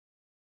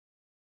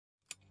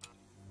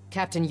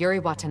Captain Yuri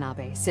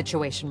Watanabe,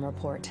 situation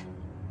report.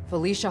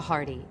 Felicia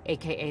Hardy,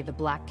 aka the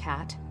Black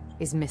Cat,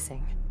 is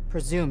missing,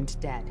 presumed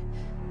dead.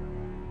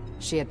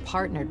 She had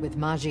partnered with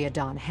Magia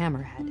Don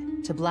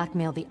Hammerhead to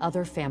blackmail the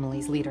other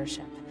family's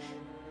leadership.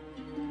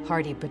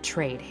 Hardy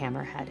betrayed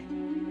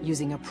Hammerhead.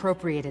 Using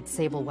appropriated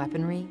Sable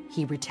weaponry,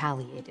 he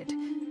retaliated,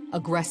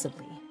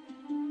 aggressively.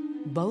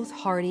 Both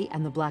Hardy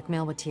and the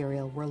blackmail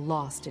material were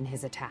lost in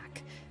his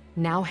attack.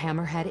 Now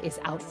Hammerhead is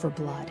out for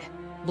blood.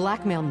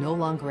 Blackmail no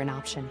longer an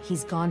option.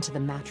 He's gone to the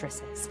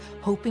mattresses,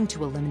 hoping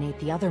to eliminate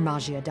the other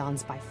Magia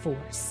Dons by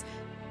force.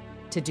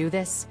 To do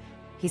this,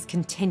 he's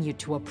continued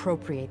to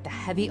appropriate the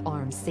heavy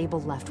arms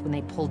Sable left when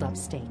they pulled up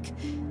stake.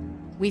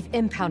 We've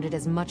impounded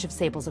as much of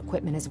Sable's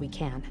equipment as we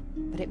can,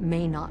 but it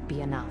may not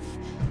be enough.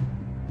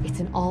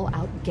 It's an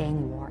all-out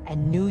gang war,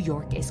 and New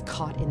York is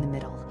caught in the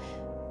middle.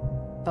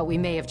 But we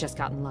may have just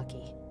gotten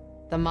lucky.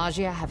 The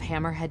Magia have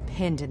Hammerhead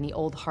pinned in the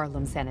old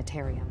Harlem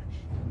sanitarium.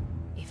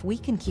 If we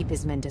can keep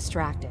his men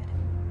distracted,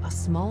 a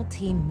small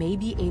team may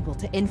be able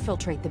to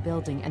infiltrate the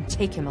building and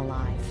take him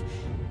alive.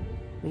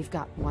 We've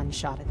got one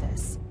shot at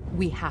this.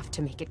 We have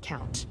to make it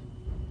count.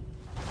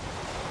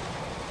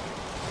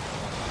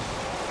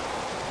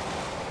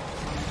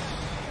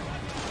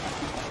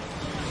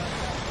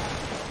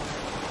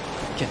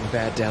 Getting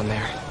bad down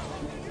there.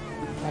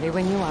 Ready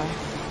when you are.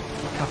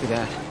 Copy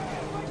that.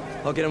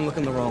 I'll get him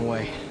looking the wrong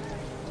way.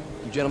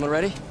 You gentlemen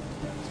ready?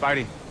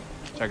 Spidey,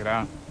 check it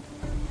out.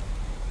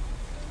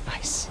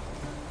 Nice.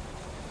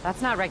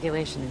 That's not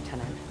regulation,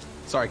 Lieutenant.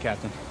 Sorry,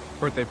 Captain.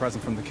 Birthday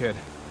present from the kid.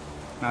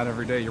 Not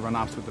every day you run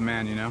ops with the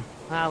man, you know?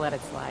 I'll let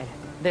it slide.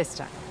 This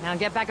time. Now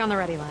get back on the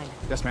ready line.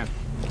 Yes, ma'am.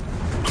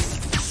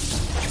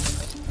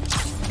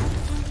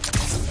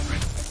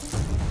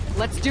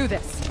 Let's do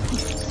this.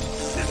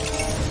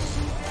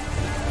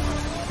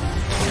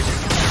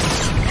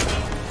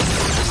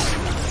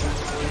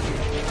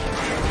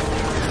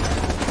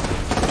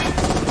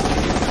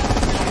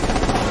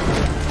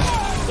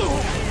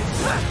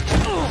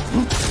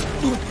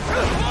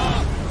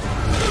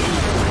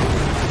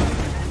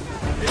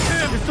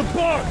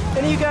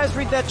 Any of you guys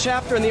read that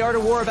chapter in The Art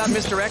of War about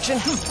misdirection?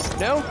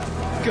 No?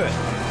 Good.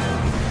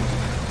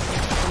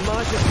 The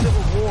Magia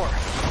Civil War.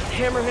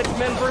 Hammerhead's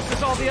men versus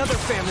all the other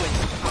families.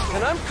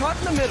 And I'm caught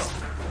in the middle.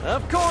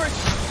 Of course.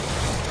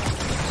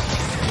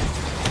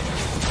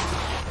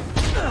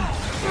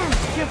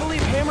 Can't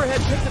believe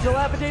Hammerhead picked a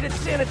dilapidated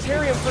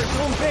sanitarium for his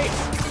home base.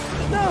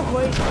 No,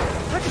 wait.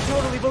 I can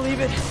totally believe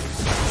it.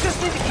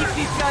 Just need to keep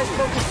these guys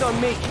focused on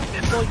me,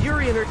 while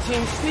Yuri and her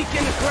team sneak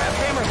in to grab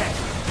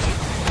Hammerhead.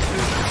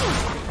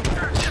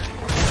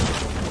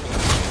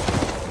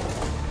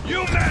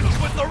 You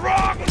messed with the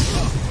wrong!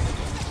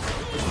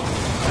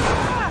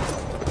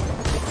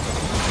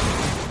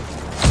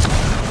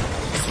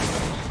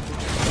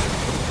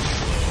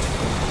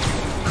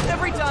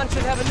 Every Don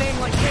should have a name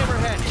like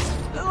Hammerhead.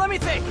 Let me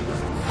think.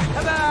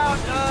 How about,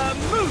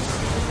 Moose?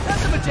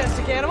 That's a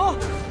majestic animal.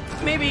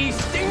 Maybe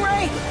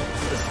Stingray?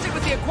 Let's stick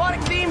with the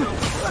aquatic theme.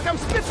 Look, I'm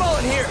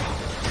spitballing here.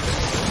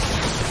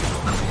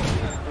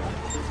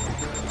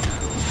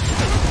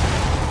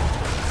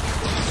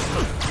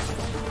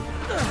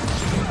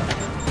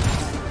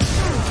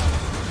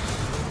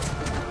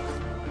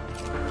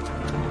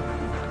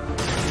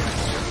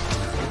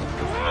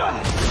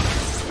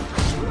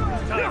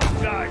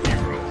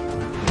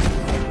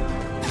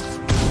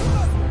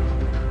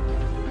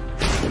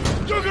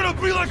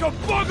 Be like a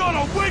bug on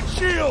a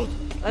windshield!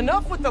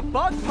 Enough with the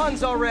bug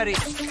puns already!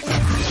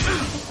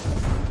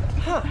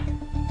 Huh.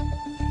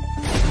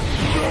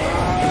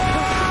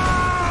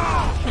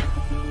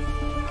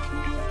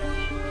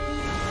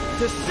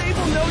 Does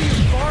Sable know you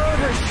borrowed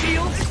her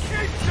shields?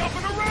 Keep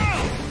jumping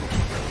around!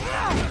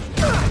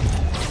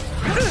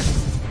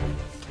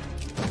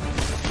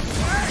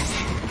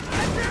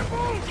 I can't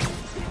move!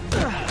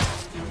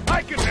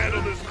 I can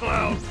handle this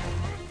clown!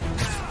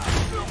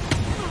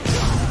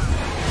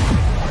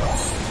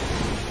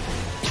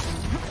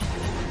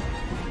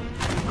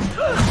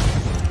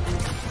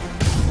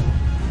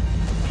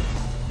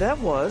 That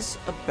was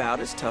about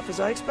as tough as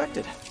I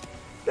expected.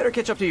 Better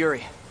catch up to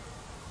Yuri.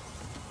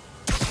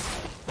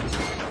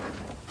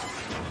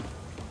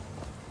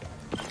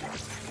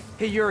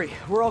 Hey Yuri,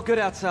 we're all good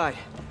outside.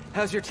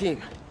 How's your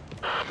team?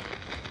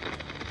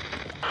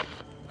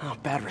 Oh,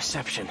 bad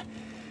reception.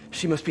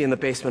 She must be in the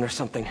basement or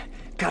something.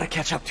 Gotta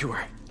catch up to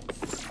her.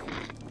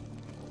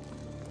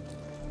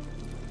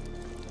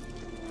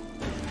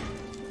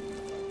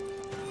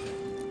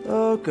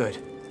 Oh, good.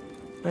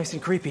 Nice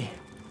and creepy.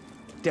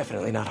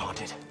 Definitely not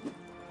haunted.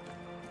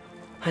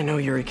 I know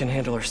Yuri can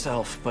handle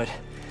herself, but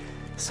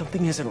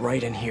something isn't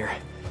right in here.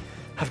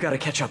 I've got to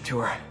catch up to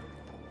her.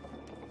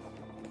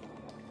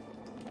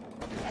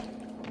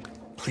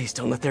 Please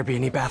don't let there be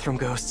any bathroom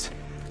ghosts.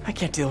 I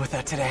can't deal with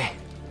that today.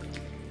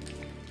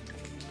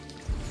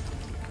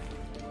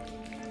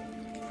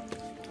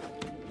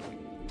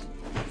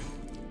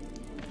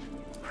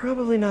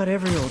 Probably not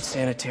every old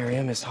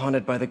sanitarium is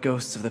haunted by the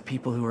ghosts of the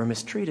people who were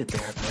mistreated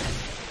there,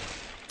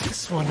 but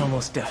this one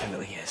almost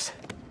definitely is.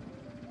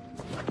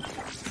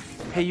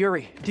 Hey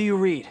Yuri, do you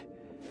read?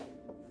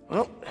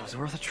 Well, it was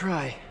worth a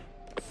try.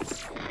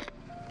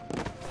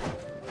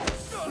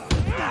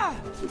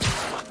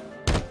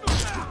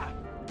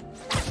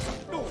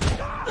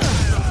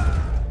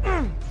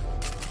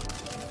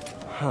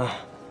 Huh.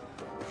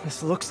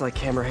 This looks like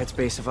Hammerhead's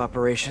base of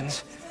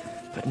operations,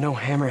 but no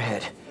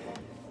Hammerhead,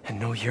 and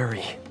no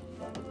Yuri.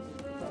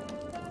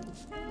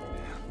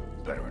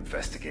 Better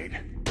investigate.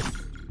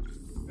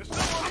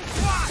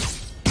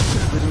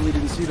 Literally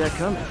didn't see that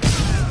coming.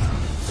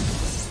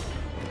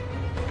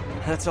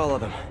 That's all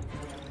of them.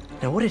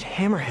 Now what did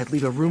Hammerhead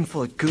leave a room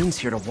full of goons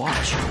here to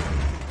watch?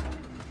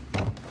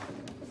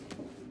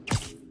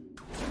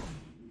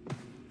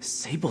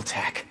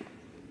 Sabletech?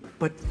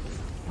 But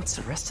what's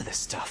the rest of this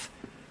stuff?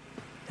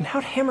 And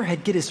how'd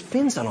Hammerhead get his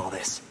fins on all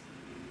this?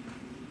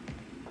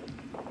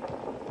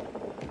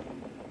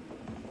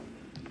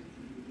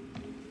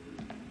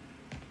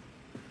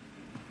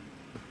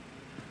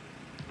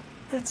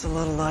 That's a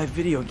lot of live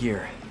video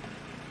gear.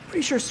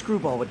 Pretty sure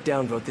Screwball would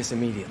downvote this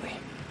immediately.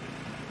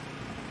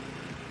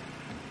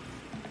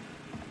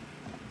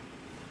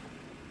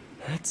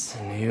 That's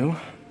new.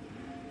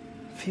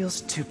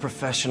 Feels too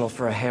professional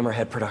for a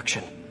Hammerhead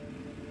production.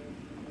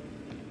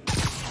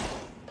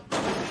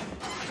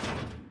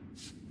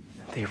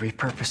 They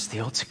repurposed the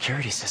old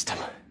security system.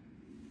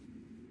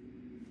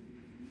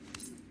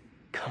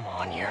 Come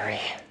on, Yuri.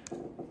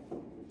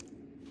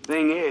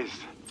 Thing is,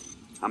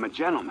 I'm a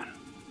gentleman.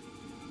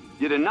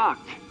 You'd have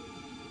knocked.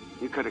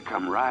 You could have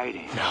come right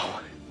in. No.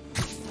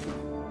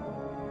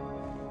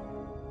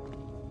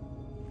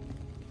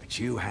 But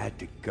you had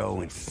to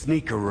go and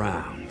sneak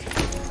around.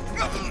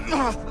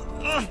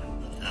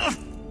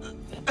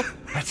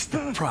 That's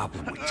the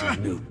problem with you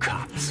new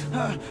cops.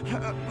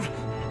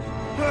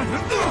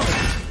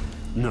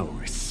 No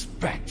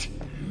respect.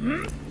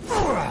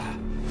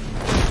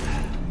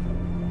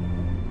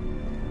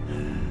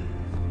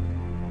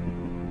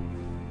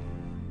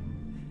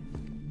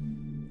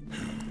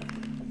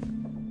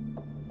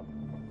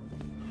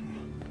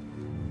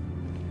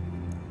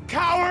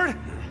 Coward!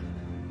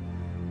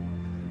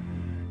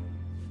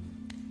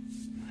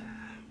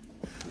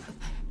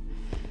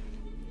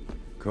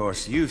 Of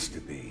course, used to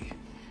be.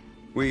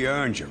 We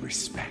earned your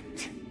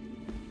respect.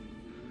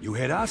 You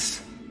hit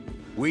us,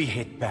 we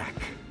hit back.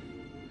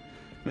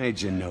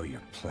 Made you know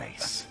your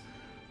place.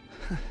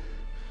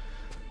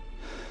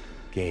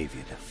 Gave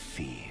you the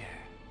fear.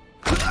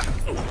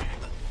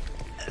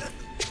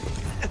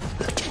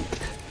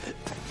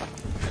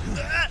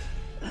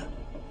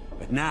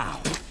 But now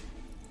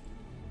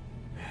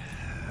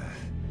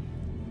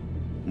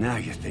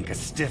you think a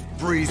stiff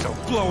breeze will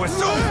blow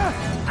us over?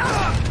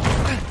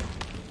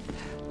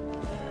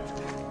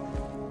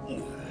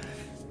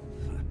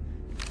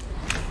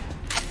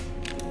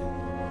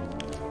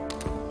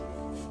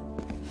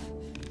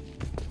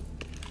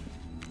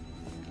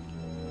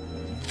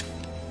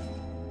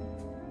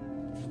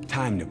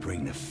 Time to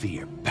bring the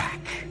fear back.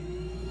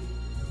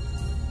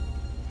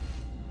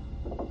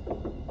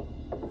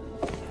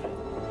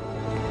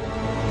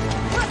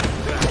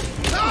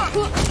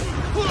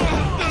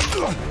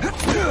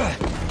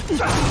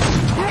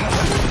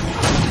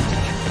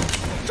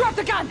 Drop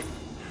the gun!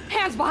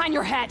 Hands behind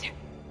your head!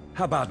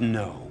 How about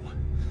no?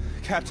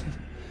 Captain,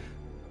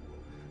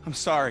 I'm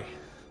sorry.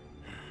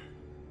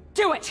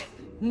 Do it!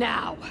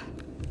 Now!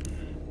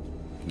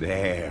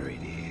 There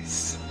it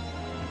is.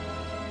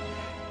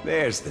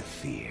 There's the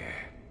fear.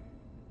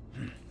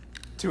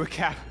 Do it,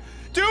 Cap.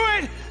 Do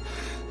it!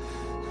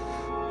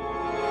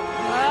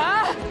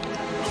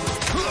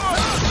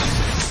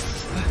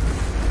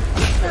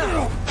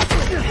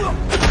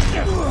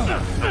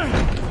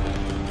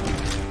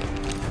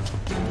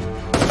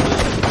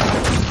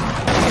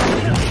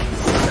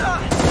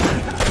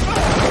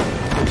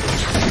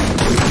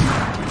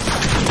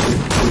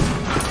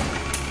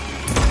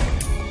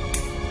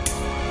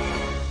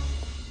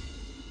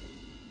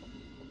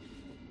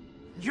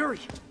 Yuri!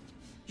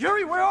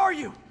 Yuri, where are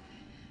you?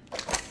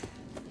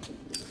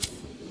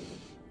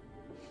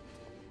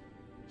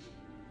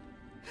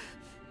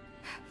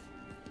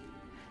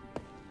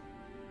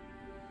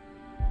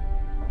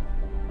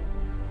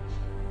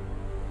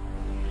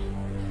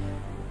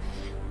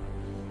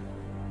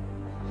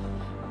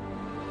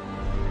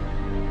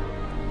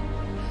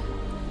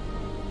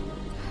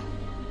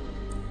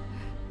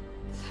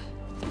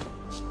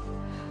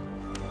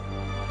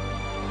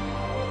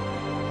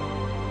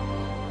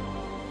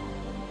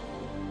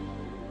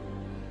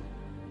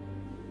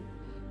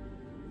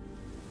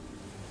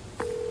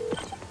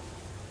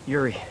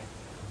 Yuri,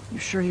 you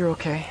sure you're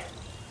okay?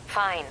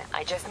 Fine,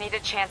 I just need a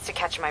chance to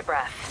catch my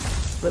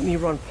breath. Let me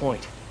run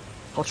point.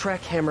 I'll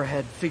track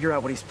Hammerhead, figure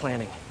out what he's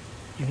planning.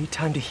 You need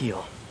time to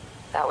heal.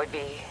 That would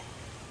be...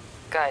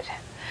 good.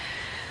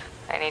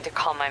 I need to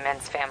call my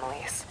men's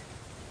families.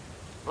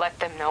 Let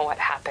them know what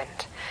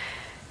happened.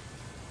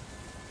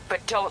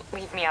 But don't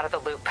leave me out of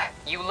the loop.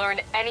 You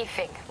learn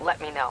anything, let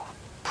me know.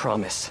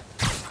 Promise.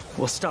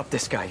 We'll stop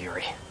this guy,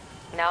 Yuri.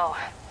 No,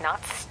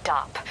 not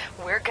stop.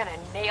 We're gonna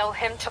nail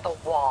him to the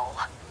wall.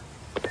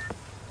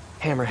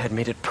 Hammerhead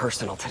made it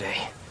personal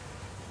today.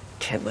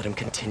 Can't let him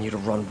continue to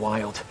run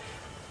wild.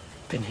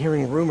 Been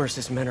hearing rumors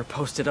his men are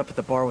posted up at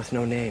the bar with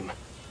no name.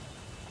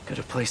 Good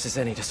a place as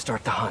any to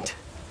start the hunt.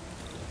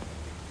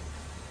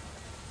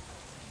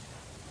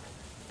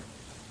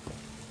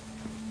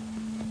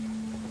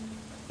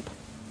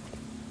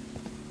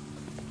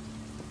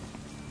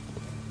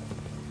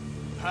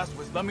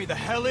 Passwords, let me the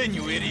hell in,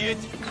 you idiot!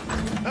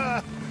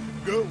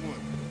 Good one.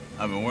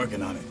 I've been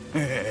working on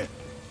it.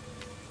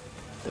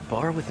 The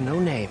bar with no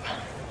name.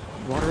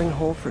 Watering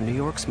hole for New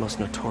York's most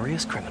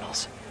notorious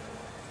criminals.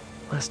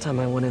 Last time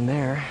I went in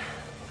there,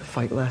 the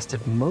fight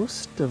lasted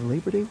most of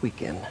Labor Day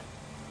weekend.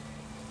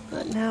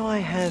 But now I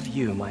have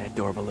you, my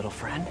adorable little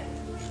friend.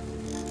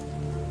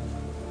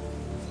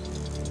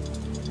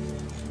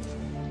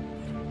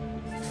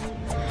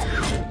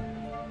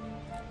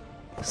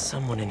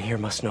 Someone in here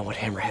must know what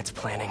Hammerhead's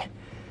planning.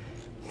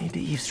 Need to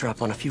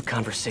eavesdrop on a few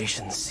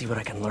conversations, see what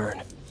I can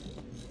learn.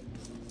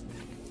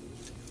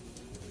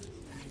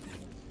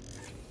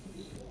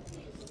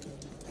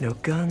 No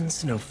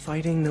guns, no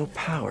fighting, no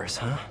powers,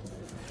 huh?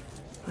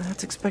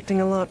 That's expecting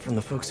a lot from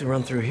the folks who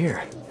run through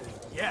here.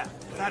 Yeah,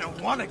 but I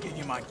don't want to give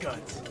you my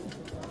guns.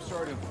 I'm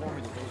sorry to inform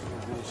you that those are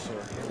the rules,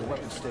 sir. The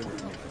weapons stay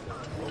with me.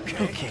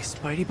 Okay,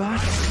 Spidey Bot.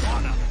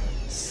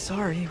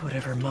 Sorry,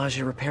 whatever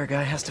Maggia repair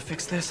guy has to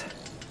fix this.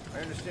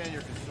 I understand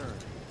your concern.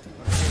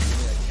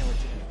 Unfortunately, I can't let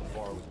you into the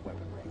bar with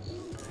weaponry.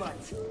 But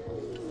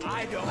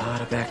I don't. A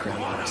lot of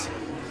background noise.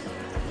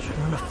 Should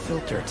run a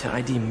filter to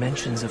ID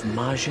mentions of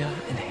Maggia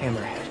and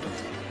Hammerhead.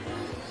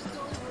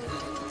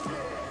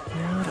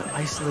 Now to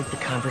isolate the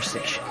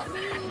conversation.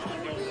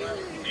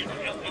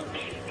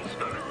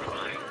 Started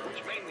crying,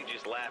 which made me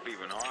just laugh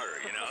even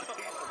harder, you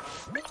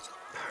know?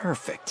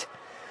 Perfect.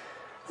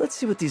 Let's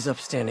see what these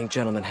upstanding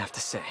gentlemen have to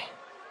say.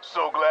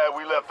 So glad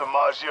we left the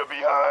Maggia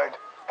behind.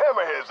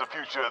 Hammerhead's the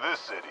future of this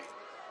city.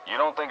 You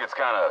don't think it's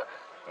kind of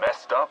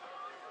messed up?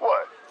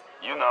 What?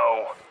 You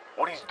know,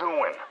 what he's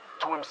doing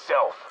to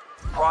himself.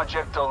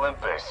 Project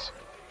Olympus.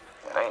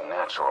 It ain't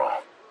natural.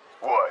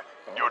 What?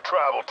 And your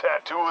tribal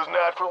tattoo is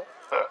natural?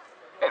 Huh.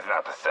 It's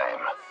not the same.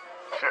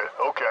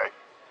 Okay.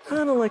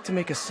 I don't like to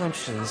make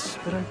assumptions,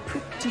 but I'm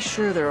pretty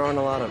sure there aren't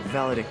a lot of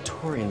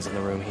valedictorians in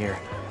the room here.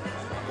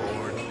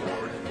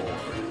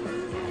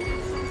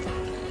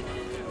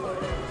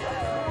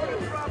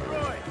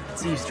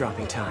 It's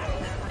eavesdropping time.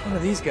 One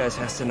of these guys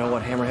has to know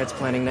what Hammerhead's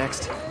planning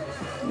next.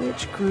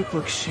 Which group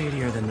looks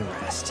shadier than the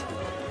rest?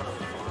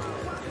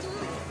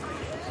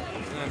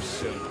 I'm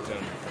so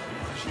done with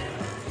Maggia.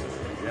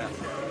 Yeah.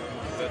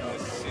 Letting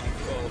this city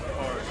fall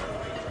apart.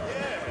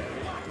 Yeah.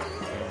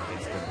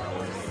 It's the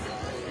moment.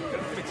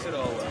 Gotta fix it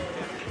all up.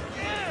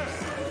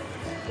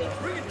 Yeah.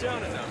 Bring it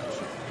down a notch.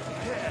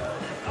 Yeah.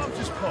 I'm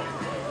just pumped.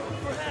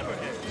 For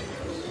Hammerhead.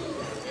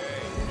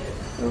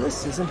 Well,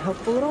 this isn't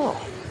helpful at all.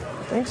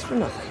 Thanks for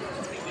nothing.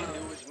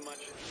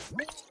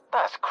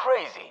 That's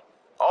crazy.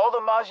 All the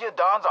Maggia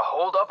Dons are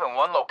holed up in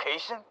one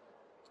location?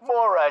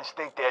 Morons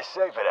think they're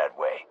safer that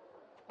way.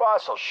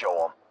 Boss will show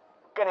them.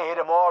 Gonna hit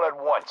them all at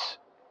once.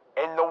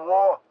 End the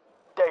war,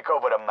 take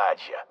over the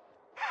Maggia.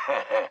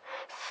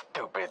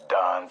 Stupid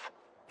Dons.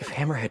 If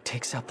Hammerhead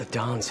takes out the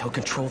Dons, he'll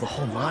control the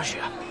whole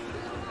Maggia.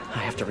 I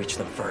have to reach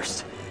them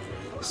first.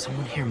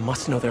 Someone here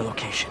must know their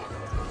location.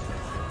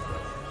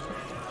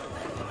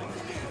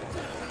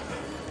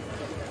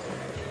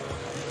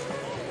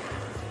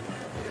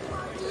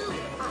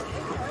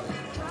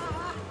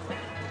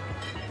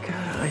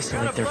 Gotta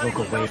isolate their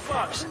vocal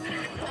waveforms.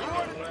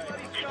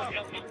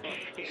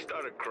 He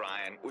started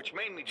crying, which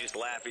made me just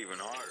laugh even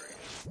harder.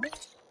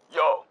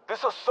 Yo,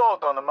 this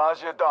assault on the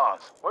Maggia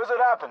Dons. Where's it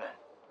happening?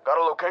 Got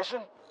a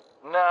location?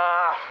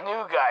 Nah,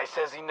 new guy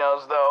says he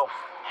knows though.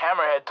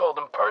 Hammerhead told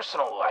him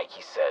personal like,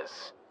 he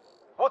says.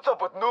 What's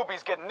up with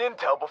newbies getting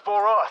intel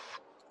before us?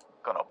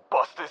 Gonna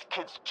bust this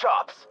kid's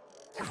chops.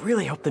 I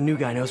really hope the new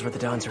guy knows where the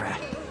Dons are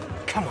at.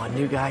 Come on,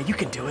 new guy, you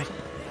can do it.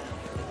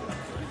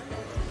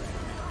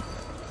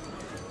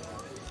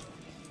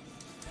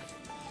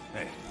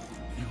 Hey,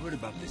 you heard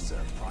about this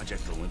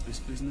Project Olympus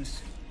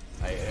business?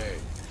 I heard.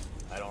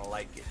 I don't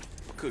like it.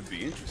 Could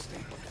be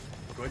interesting.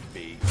 Could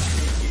be.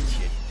 Get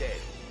you dead.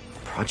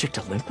 Project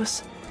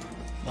Olympus?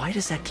 Why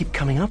does that keep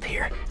coming up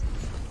here?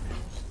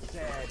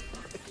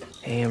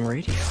 AM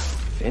radio.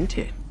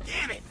 Vintage.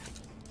 Damn it!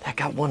 That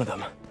got one of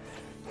them.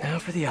 Now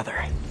for the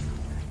other.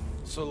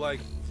 So, like,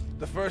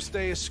 the first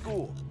day of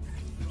school.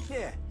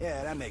 Yeah,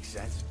 that makes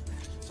sense.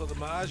 So the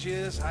Maggia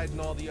is hiding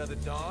all the other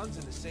Dons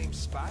in the same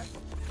spot?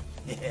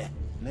 Yeah,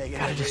 make it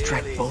Gotta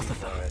distract real both easy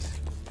of them. for us.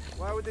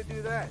 Why would they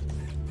do that?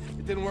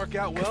 It didn't work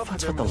out Good well for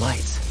futz them. with the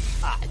lights.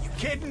 Ah, you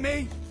kidding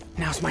me?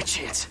 Now's my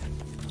chance.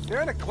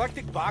 There's an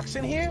eclectic box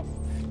in here?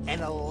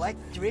 An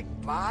electric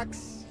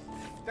box?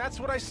 That's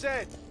what I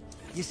said.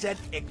 You said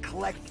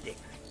eclectic.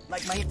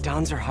 Like my...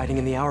 Dons are hiding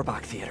in the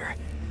Auerbach Theater.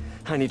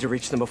 I need to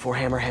reach them before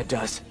Hammerhead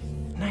does.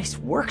 Nice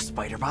work,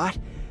 Spider-Bot.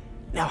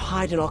 Now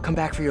hide and I'll come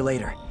back for you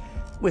later.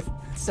 With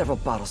several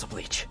bottles of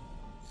bleach.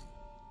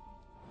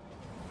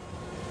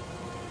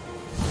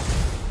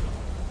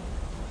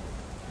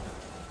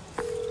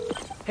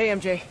 Hey,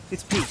 MJ.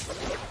 It's Pete.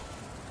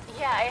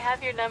 Yeah, I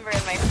have your number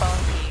in my phone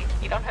key.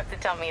 You don't have to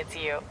tell me it's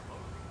you.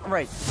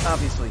 Right,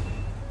 obviously.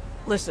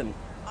 Listen,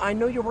 I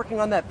know you're working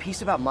on that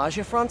piece about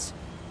Maggia fronts.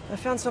 I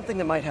found something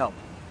that might help.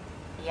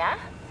 Yeah?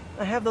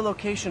 I have the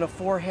location of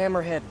 4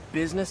 Hammerhead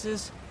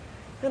businesses,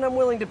 and I'm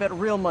willing to bet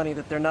real money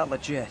that they're not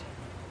legit.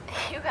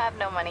 You have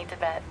no money to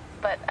bet,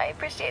 but I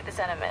appreciate the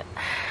sentiment.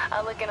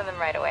 I'll look into them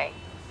right away.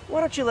 Why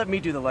don't you let me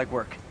do the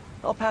legwork?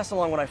 I'll pass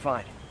along what I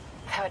find.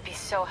 That would be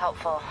so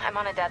helpful. I'm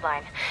on a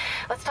deadline.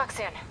 Let's talk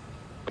soon.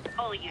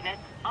 All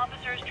units,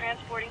 officers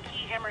transporting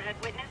key Hammerhead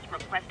witness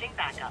requesting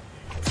backup.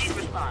 Please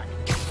respond.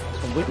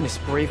 A witness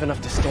brave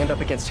enough to stand up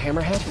against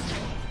Hammerhead?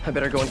 I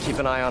better go and keep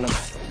an eye on him.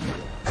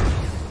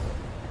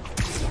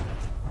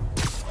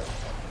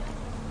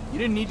 You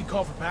didn't need to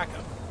call for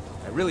backup.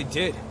 I really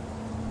did.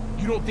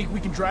 You don't think we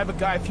can drive a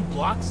guy a few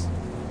blocks?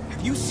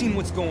 Have you seen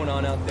what's going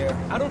on out there?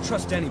 I don't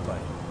trust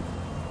anybody.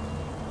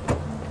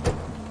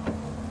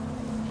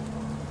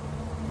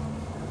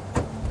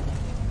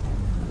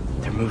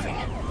 They're moving.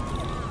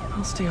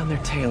 I'll stay on their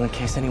tail in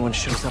case anyone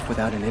shows up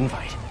without an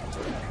invite.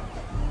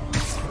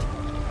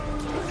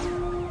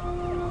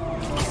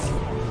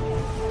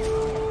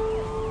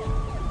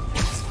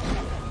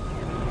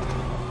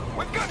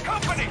 We've got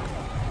company!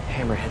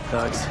 Hammerhead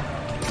thugs.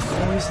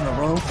 Always in the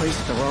wrong place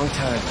at the wrong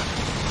time.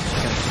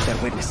 Gotta keep that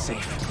witness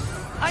safe.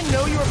 I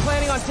know you were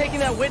planning on taking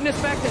that witness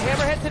back to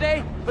Hammerhead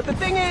today, but the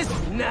thing is,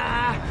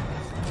 nah.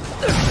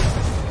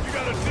 You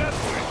got a death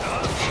wish,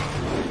 huh?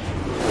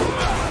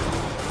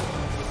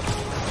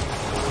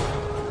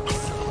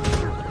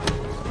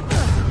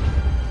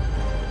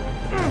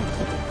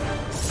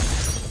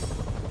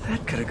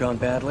 That could have gone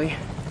badly.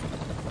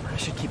 I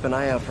should keep an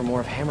eye out for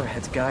more of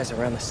Hammerhead's guys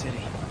around the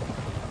city.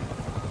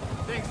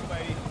 Thanks,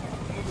 Spidey.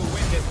 Move a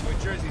witness to a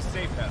Jersey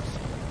safe house.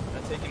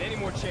 Not taking any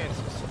more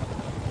chances.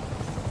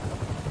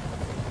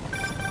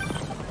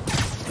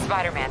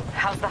 Spider-Man,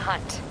 how's the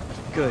hunt?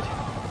 Good.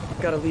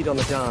 Got a lead on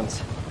the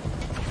Dons.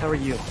 How are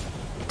you?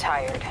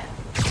 Tired.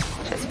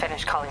 Just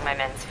finished calling my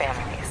men's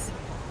families.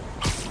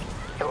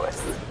 It was...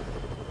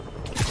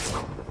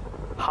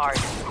 hard.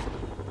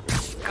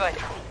 Good.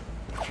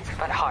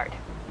 But hard.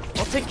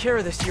 I'll take care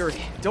of this,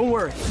 Yuri. Don't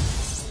worry.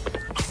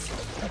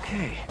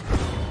 Okay.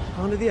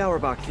 On to the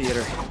Auerbach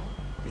Theater.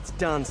 It's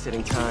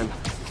Don-sitting time.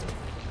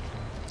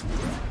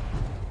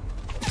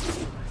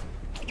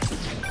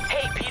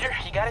 Hey, Peter,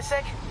 you got a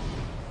sec?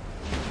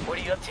 What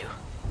are you up to?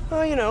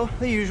 Oh, you know,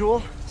 the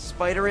usual.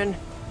 Spider-in,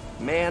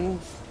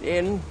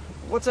 man-in.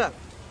 What's up?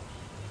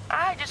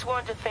 I just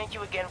wanted to thank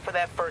you again for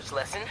that first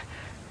lesson.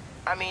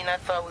 I mean, I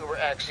thought we were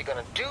actually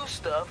gonna do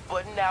stuff,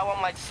 but now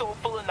I'm like so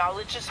full of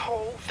knowledge, this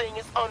whole thing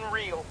is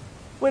unreal.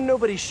 When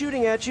nobody's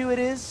shooting at you, it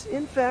is,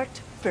 in fact,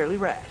 fairly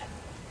rad.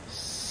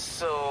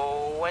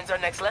 So, when's our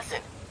next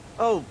lesson?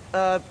 Oh,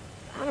 I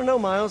don't know,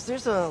 Miles.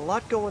 There's a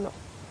lot going on.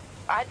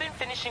 I've been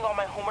finishing all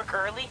my homework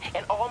early,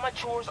 and all my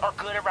chores are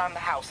good around the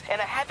house,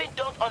 and I haven't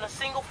dunked on a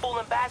single fool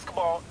in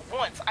basketball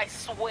once, I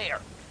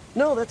swear.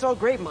 No, that's all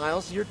great,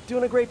 Miles. You're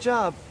doing a great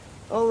job.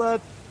 I'll,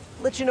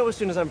 let you know as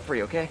soon as I'm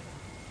free, okay?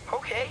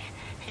 Okay,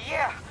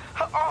 yeah,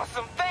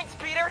 awesome, thanks,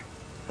 Peter!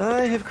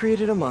 I have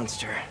created a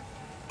monster.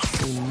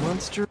 A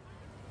monster...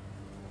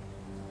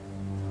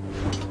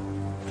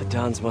 The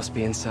Dons must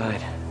be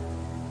inside.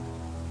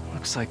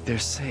 Looks like they're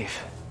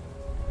safe.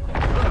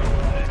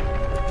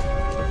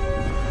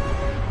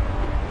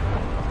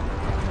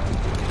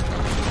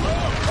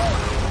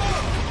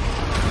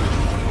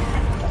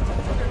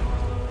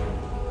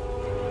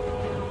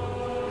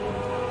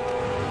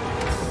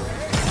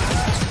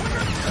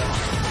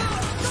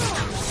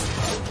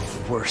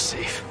 We're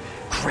safe.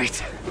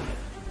 Great.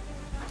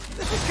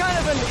 This is kind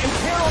of an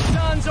Imperil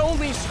Don's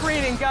only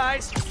screening,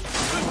 guys.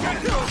 Let's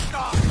get to a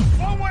stop,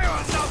 one way or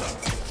another.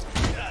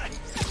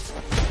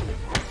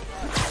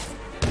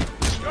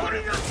 Go to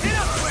your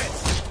hit-up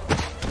twist.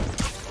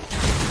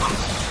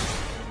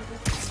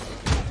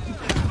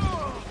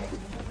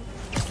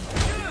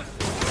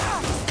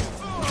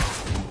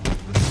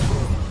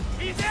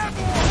 He's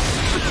airborne.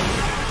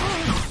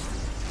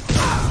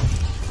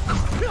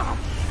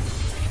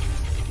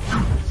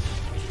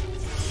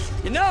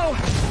 You know, if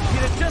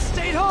you'd have just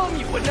stayed home,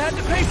 you wouldn't have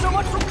had to pay so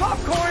much for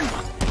popcorn.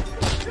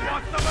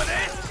 Want some of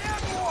this?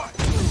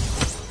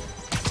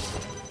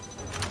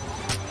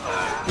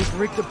 We've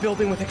rigged the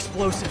building with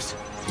explosives.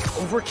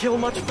 Overkill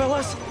much,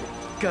 fellas?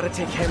 Gotta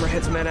take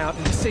Hammerhead's men out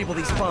and disable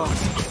these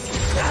bombs.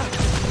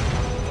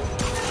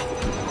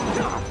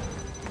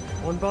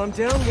 One bomb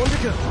down, one to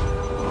go.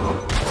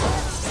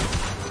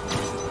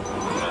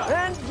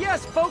 And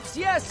yes, folks,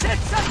 yes,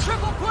 it's a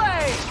triple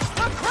play!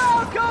 The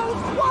crowd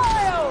goes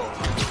wild!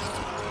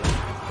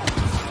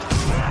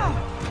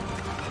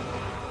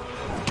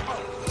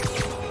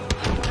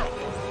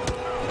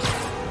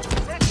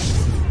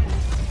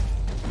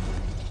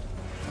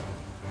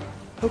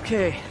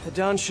 Okay, the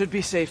Dons should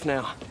be safe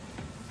now.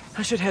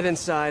 I should head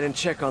inside and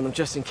check on them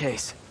just in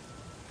case.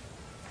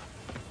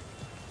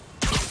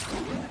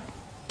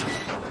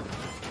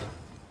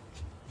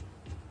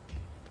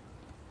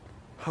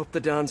 Hope the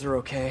Dons are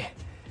okay,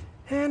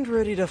 and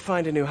ready to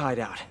find a new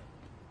hideout.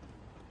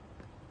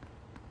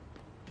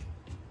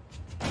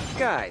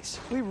 Guys,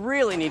 we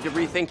really need to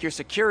rethink your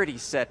security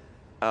set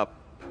up.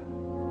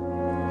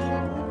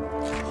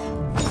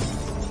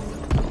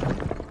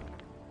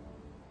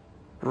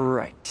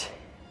 Right.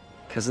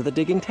 Because of the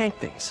digging tank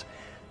things.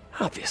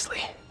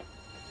 Obviously.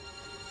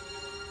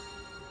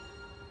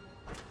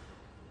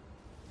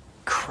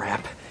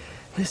 Crap.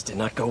 This did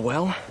not go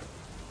well.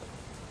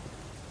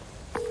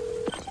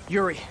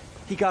 Yuri,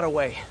 he got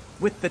away.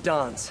 With the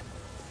Dons.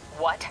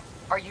 What?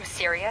 Are you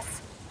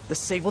serious? The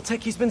Sable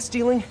Tech he's been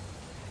stealing?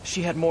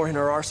 She had more in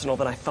her arsenal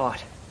than I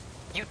thought.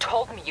 You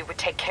told me you would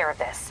take care of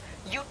this.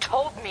 You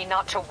told me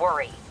not to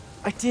worry.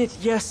 I did,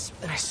 yes,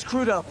 and I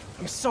screwed up.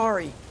 I'm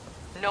sorry.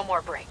 No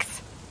more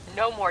breaks.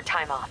 No more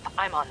time off.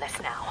 I'm on this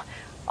now.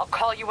 I'll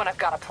call you when I've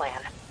got a plan.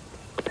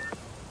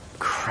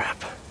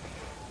 Crap.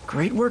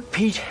 Great work,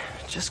 Pete.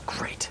 Just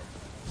great.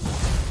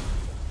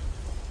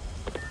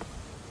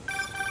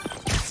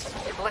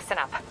 Listen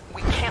up.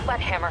 We can't let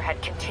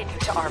Hammerhead continue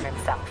to arm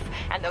himself,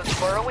 and those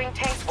burrowing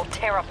tanks will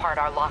tear apart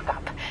our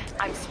lockup.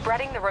 I'm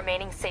spreading the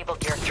remaining Sable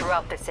gear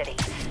throughout the city.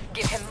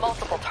 Give him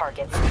multiple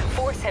targets.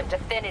 Force him to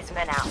thin his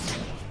men out.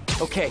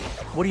 Okay,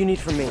 what do you need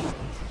from me?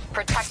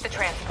 Protect the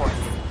transports.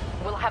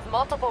 We'll have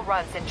multiple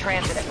runs in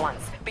transit at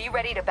once. Be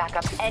ready to back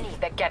up any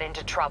that get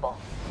into trouble.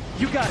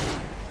 You got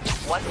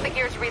it. Once the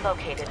gear's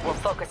relocated, we'll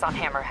focus on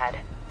Hammerhead.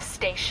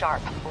 Stay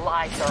sharp.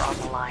 Lives are on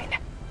the line.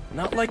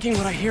 Not liking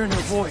what I hear in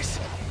her voice.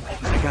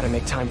 I gotta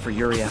make time for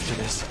Yuri after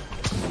this.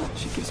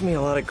 She gives me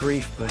a lot of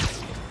grief, but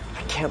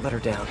I can't let her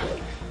down.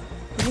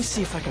 Let me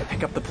see if I can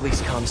pick up the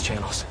police comms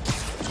channels.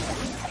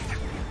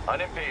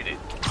 Unimpeded.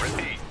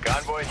 Repeat.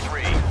 Convoy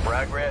 3.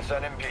 Progress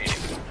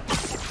unimpeded.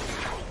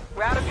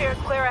 Route appears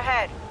clear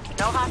ahead.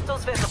 No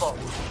hostiles visible.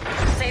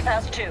 Safe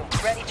House 2,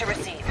 ready to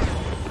receive.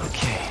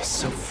 Okay,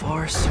 so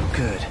far so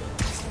good.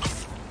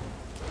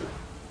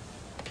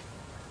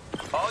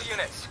 All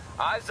units,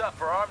 eyes up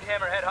for armed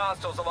Hammerhead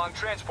hostiles along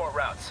transport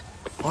routes.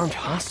 Armed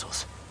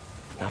hostiles?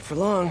 Not for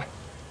long.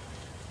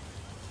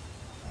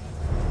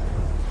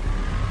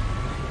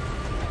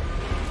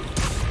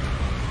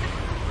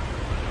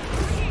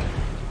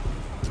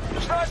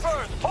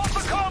 Snipers! Hold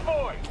the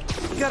convoy!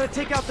 You gotta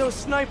take out those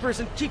snipers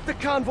and keep the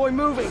convoy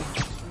moving.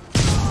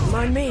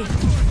 Mind me.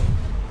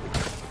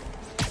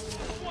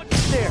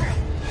 There.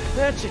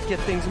 That should get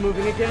things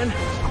moving again.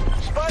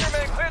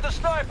 Spider-Man, clear the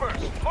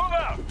snipers! Move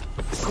out!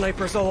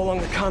 Snipers all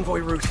along the convoy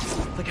route,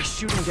 like a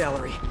shooting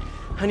gallery.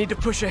 I need to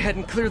push ahead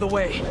and clear the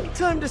way.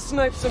 Time to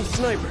snipe some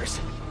snipers.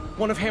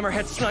 One of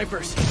Hammerhead's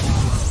snipers.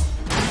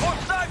 More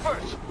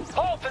snipers!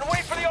 Halt and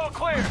wait for the all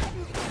clear!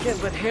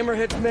 Can't let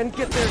Hammerhead's men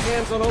get their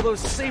hands on all those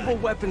Sable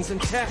weapons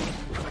and tech.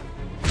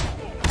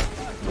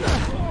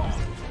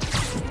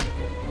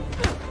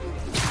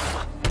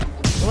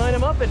 Line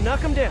them up and knock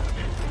them down.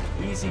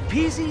 Easy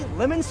peasy,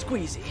 lemon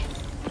squeezy.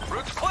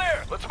 Route's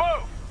clear! Let's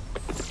move!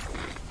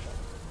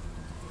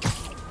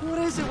 What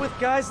is it with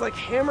guys like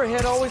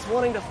Hammerhead always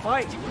wanting to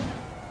fight?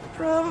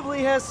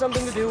 Probably has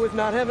something to do with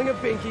not having a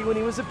binky when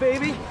he was a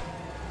baby.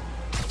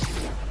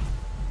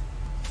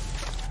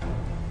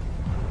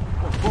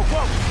 Whoa,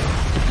 whoa!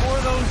 More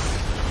of those...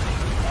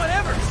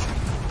 whatevers!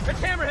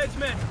 It's Hammerhead's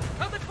men!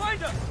 How'd they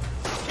find us?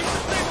 Keep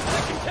the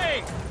Sable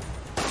contained!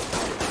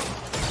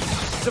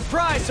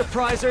 Surprise,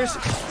 surprisers!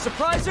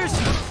 Surprisers?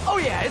 Oh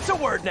yeah, it's a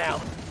word now.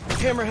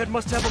 Hammerhead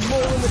must have a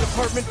mole in the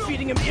department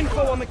feeding him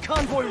info on the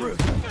convoy route.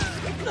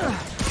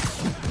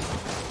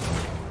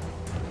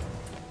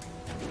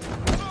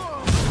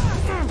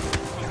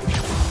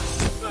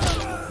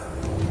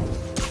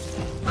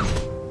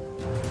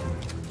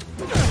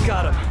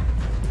 Got him.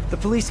 The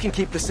police can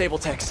keep the Sable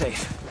Tech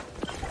safe.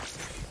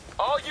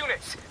 All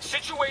units,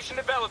 situation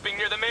developing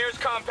near the mayor's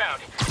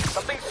compound.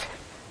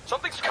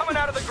 Something's coming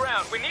out of the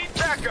ground. We need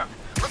backup.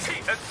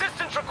 Repeat,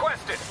 assistance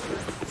requested.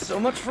 So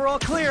much for all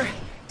clear.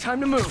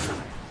 Time to move.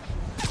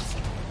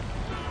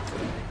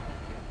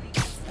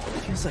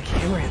 Feels like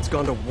Hammerhead's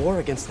gone to war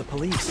against the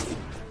police.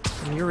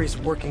 And Yuri's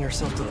working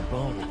herself to the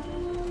bone.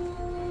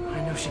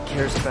 I know she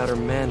cares about her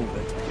men,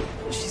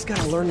 but she's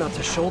gotta learn not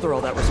to shoulder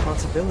all that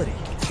responsibility.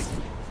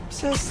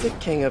 Says the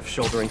king of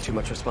shouldering too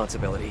much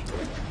responsibility.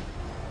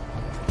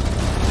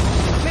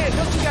 Man,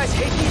 don't you guys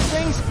hate these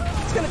things?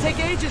 It's gonna take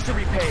ages to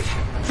repay.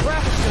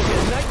 Traffic's gonna be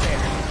a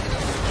nightmare.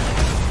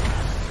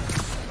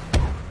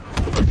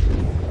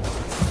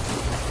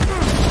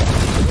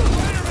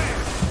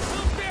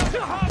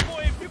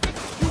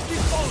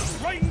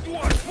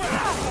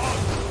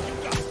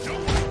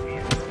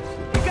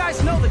 You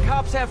guys know the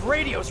cops have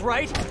radios,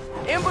 right?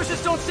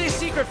 Ambushes don't stay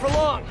secret for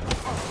long.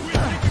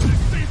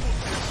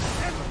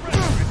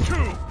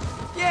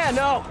 Yeah,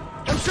 no.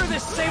 I'm sure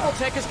this Sable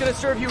Tech is gonna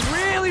serve you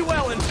really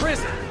well in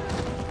prison.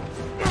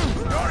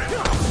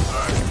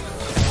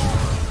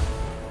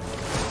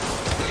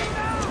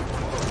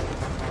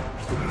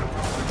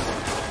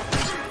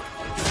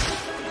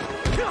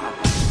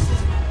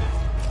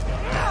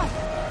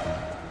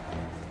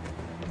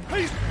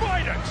 Hey,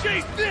 Spider!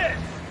 Chase this!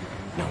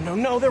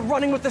 No, they're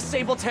running with the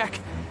Sable Tech.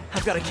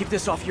 I've got to keep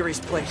this off Yuri's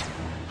plate.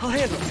 I'll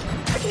handle it.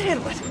 I can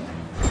handle it.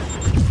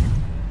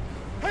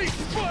 Hey,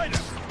 Spider!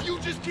 You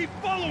just keep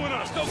following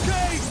us,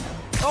 okay?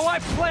 Oh, I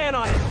plan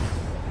on it!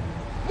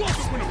 Love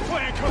it when a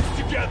plan comes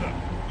together!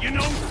 You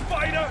know,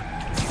 Spider?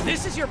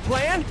 This is your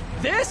plan?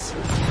 This?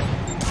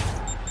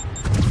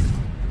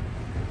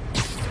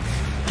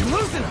 I'm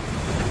losing them!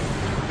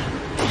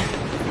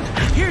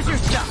 Here's your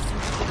stuff!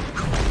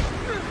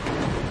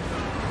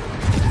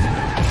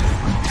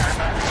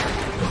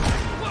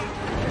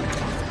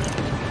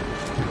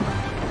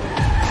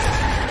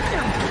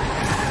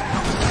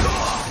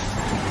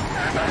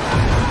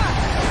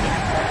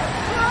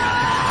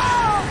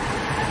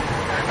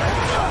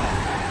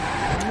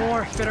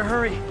 More, better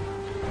hurry.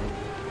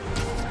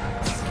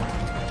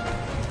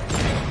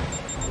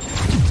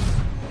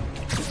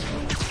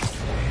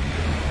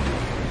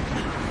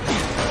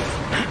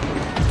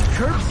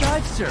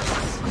 Curbside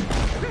service.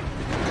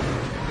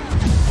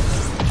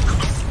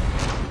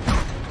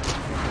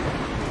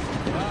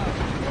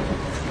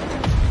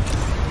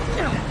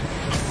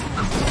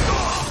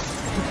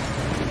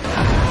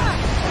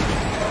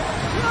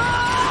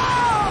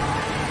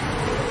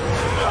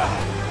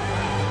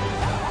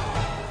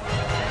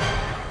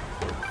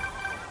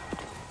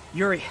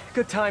 Yuri,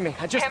 good timing.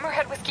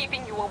 Hammerhead was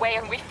keeping you away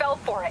and we fell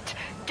for it.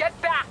 Get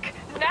back,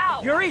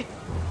 now! Yuri!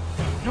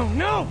 No,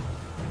 no!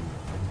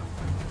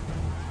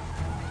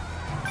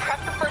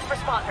 Prep the first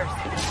responders.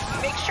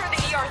 Make sure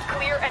the ER is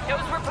clear and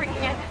knows we're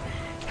bringing in.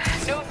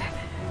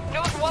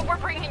 Knows what we're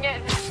bringing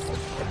in.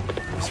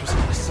 This was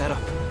all a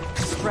setup.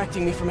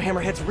 Distracting me from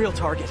Hammerhead's real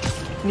target.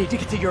 Need to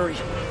get to Yuri.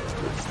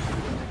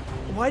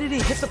 Why did he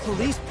hit the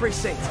police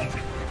precinct?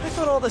 I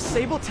thought all the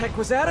Sable tech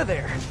was out of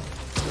there.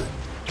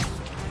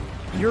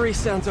 Yuri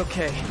sounds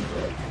okay.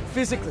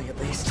 Physically, at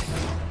least.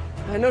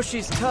 I know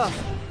she's tough,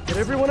 but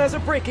everyone has a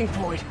breaking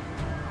point.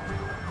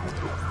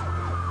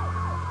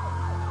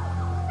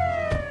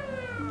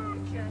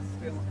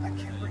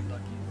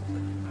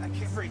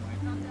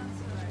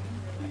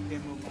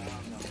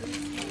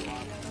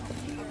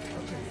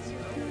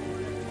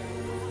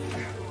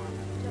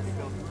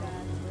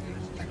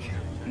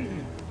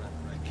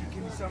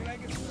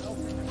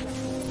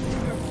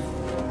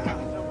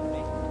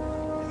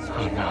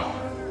 Oh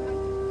no.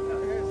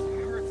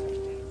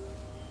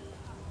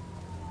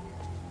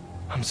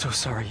 I'm so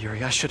sorry,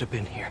 Yuri. I should have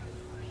been here.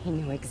 He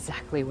knew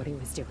exactly what he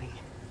was doing.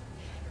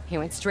 He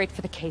went straight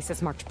for the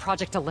cases marked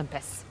Project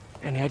Olympus.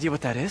 Any idea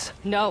what that is?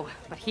 No,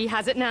 but he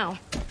has it now.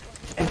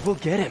 And we'll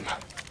get him.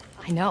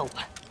 I know.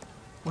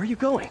 Where are you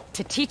going?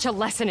 To teach a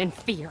lesson in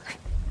fear.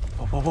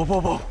 Whoa, whoa,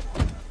 whoa, whoa, whoa.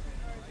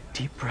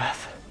 Deep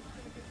breath.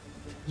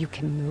 You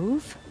can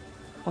move,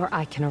 or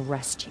I can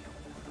arrest you.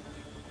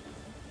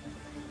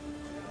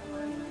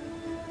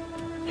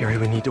 Yuri,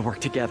 we need to work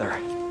together.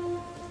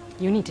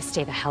 You need to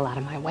stay the hell out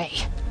of my way.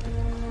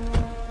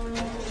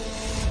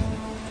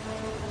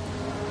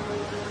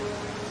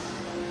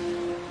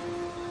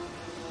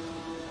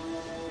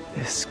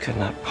 This could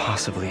not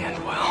possibly end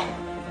well.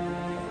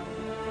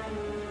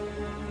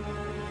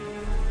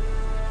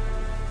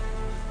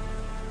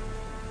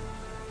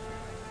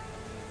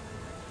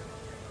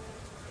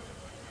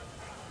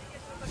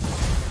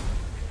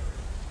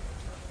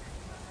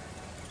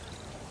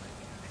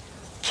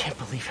 Can't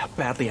believe how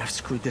badly I've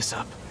screwed this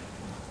up.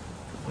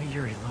 The way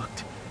Yuri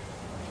looked.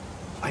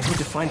 I need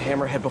to find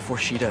Hammerhead before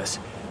she does.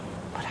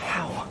 But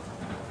how?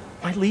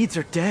 My leads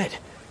are dead.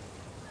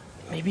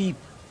 Maybe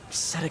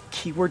set a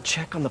keyword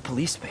check on the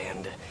police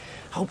band.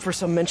 Hope for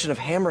some mention of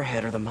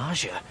Hammerhead or the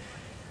Maggia.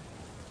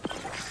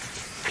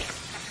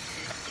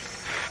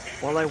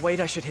 While I wait,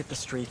 I should hit the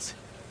streets.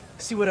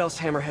 See what else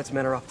Hammerhead's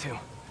men are up to.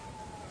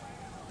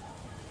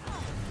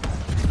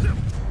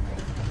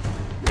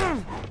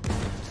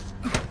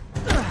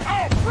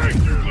 I'll break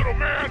you, little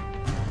man!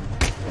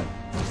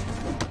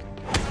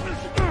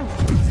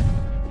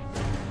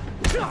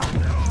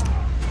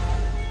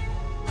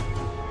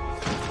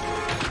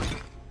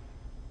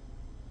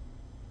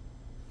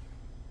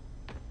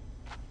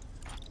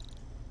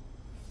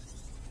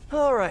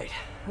 All right,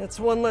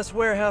 that's one less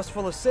warehouse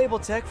full of Sable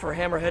tech for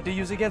Hammerhead to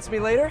use against me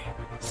later.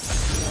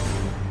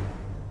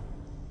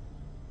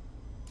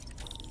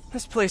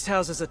 This place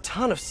houses a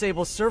ton of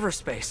Sable server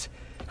space.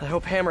 I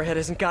hope Hammerhead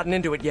hasn't gotten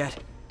into it yet.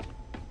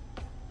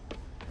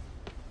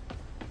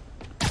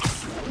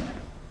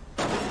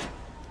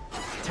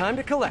 Time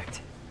to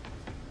collect.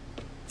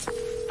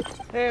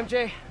 Hey,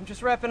 MJ, I'm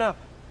just wrapping up.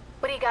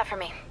 What do you got for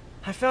me?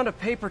 I found a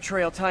paper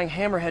trail tying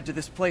Hammerhead to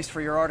this place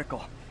for your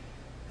article.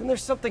 And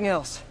there's something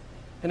else.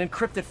 An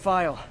encrypted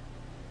file.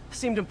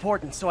 Seemed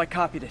important, so I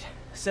copied it.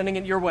 Sending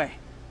it your way.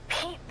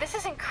 Pete, this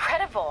is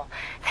incredible.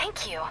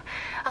 Thank you.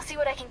 I'll see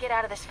what I can get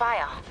out of this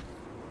file.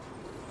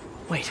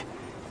 Wait,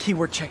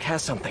 keyword check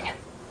has something.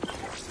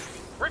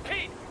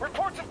 Repeat!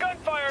 Reports of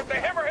gunfire at the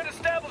Hammerhead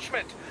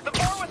establishment! The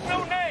bar with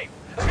no name!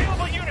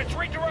 Available units,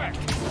 redirect!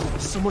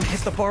 Someone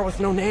hit the bar with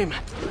no name.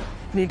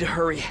 Need to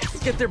hurry.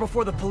 Get there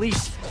before the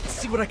police.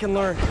 See what I can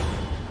learn.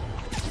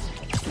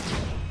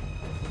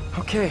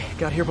 Okay,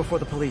 got here before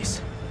the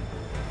police.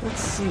 Let's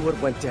see what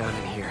went down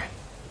in here.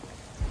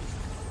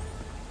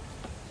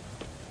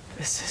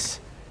 This is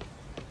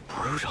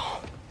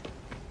brutal.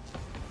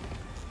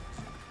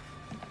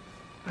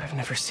 I've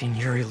never seen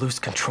Yuri lose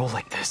control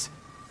like this.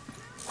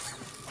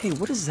 Hey,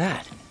 what is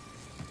that?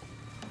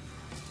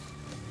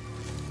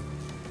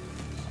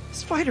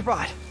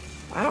 Spider-Bot!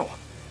 Wow.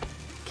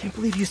 Can't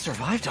believe you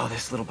survived all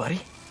this, little buddy.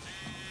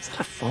 Is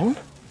that a phone?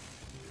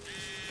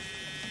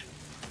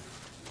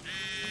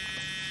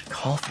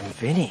 Call from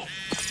Vinny.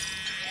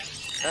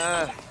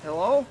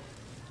 Hello?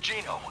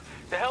 Gino,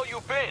 the hell you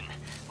been?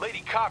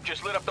 Lady Cop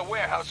just lit up the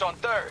warehouse on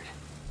 3rd.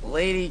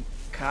 Lady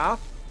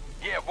Cop?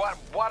 Yeah,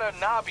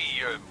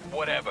 Watanabe or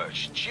whatever.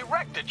 She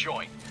wrecked the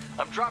joint.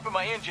 I'm dropping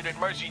my engine at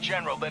Mercy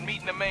General, then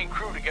meeting the main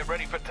crew to get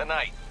ready for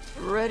tonight.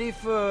 Ready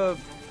for...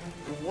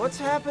 what's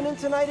happening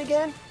tonight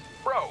again?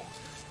 Bro,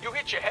 you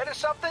hit your head or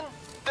something?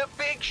 The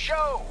big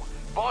show!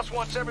 Boss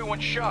wants everyone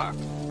sharp.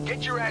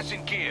 Get your ass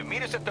in gear.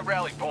 Meet us at the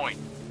rally point.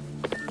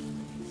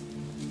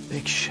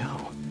 Big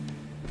show.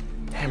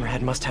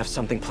 Hammerhead must have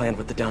something planned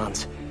with the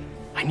Dons.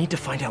 I need to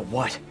find out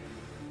what.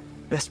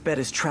 Best bet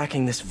is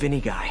tracking this Vinny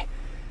guy.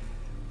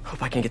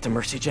 Hope I can get to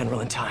Mercy General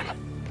in time.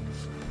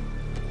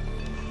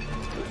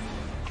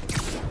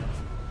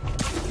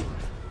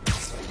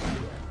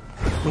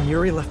 When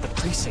Yuri left the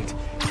precinct,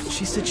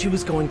 she said she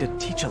was going to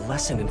teach a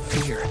lesson in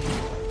fear.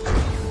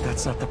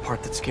 That's not the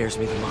part that scares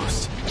me the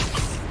most.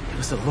 It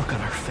was the look on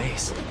her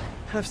face.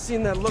 I've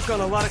seen that look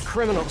on a lot of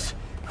criminals,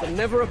 but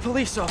never a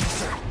police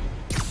officer.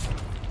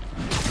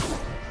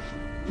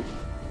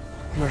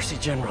 Mercy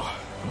General.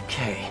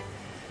 Okay.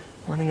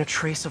 Running a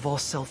trace of all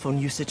cell phone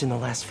usage in the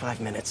last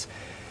 5 minutes.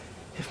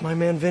 If my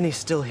man Vinny's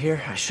still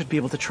here, I should be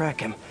able to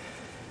track him.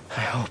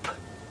 I hope.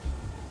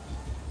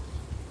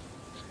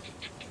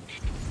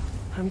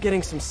 I'm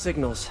getting some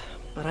signals,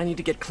 but I need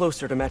to get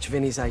closer to match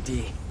Vinny's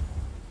ID.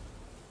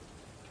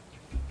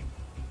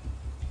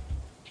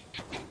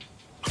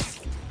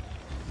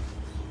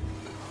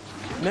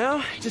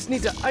 Now, just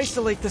need to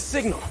isolate the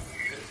signal.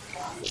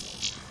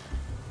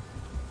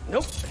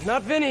 Nope,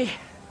 not Vinny.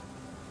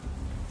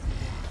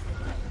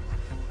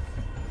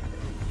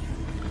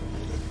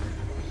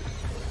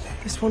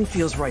 This one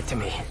feels right to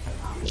me.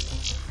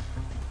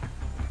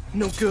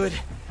 No good.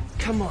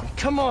 Come on,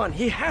 come on!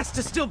 He has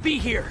to still be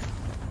here!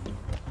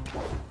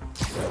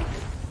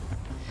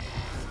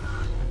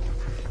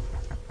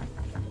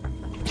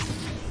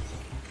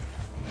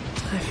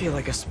 I feel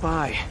like a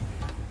spy.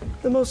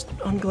 The most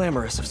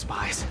unglamorous of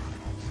spies.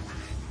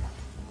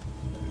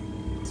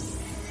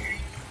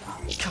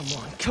 Come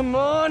on, come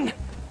on!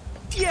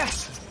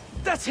 Yes!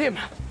 That's him!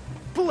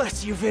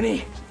 Bless you,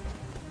 Vinny!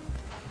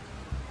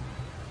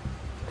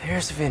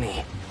 There's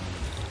Vinny.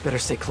 Better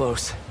stay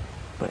close,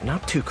 but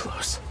not too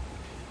close.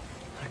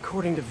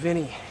 According to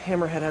Vinny,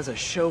 Hammerhead has a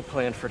show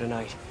planned for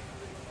tonight.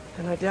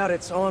 And I doubt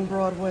it's on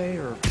Broadway,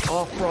 or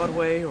off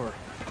Broadway, or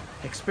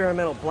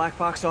experimental black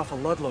box off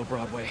of Ludlow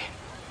Broadway.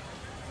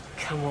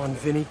 Come on,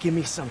 Vinny, give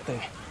me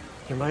something.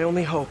 You're my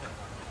only hope.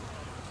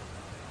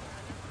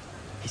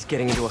 He's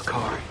getting into a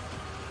car.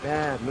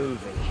 Bad move,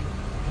 Vinny.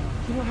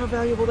 You know how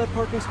valuable that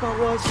parking spot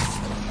was?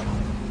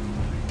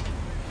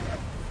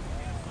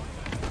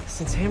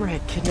 Since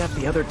Hammerhead kidnapped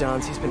the other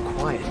Dons, he's been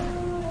quiet.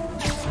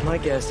 My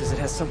guess is it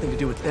has something to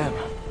do with them.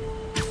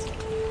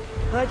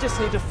 I just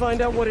need to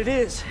find out what it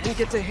is, and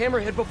get to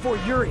Hammerhead before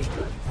Yuri.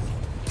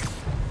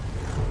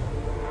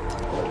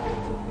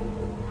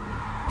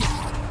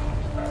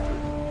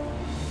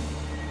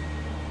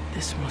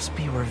 This must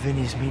be where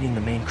Vinny's meeting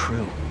the main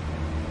crew.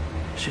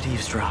 Should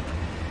eavesdrop.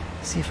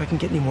 See if I can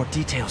get any more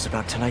details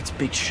about tonight's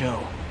big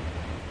show.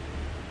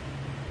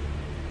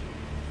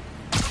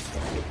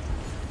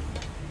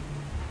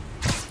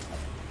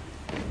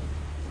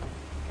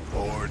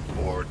 Bored.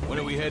 When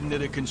are we heading to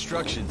the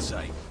construction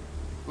site?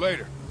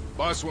 Later.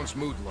 Boss wants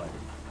mood lighting.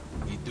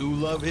 You do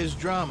love his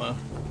drama.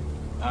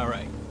 All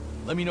right.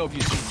 Let me know if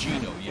you see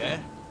Gino, yeah?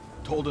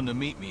 Told him to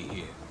meet me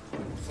here.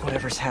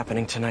 Whatever's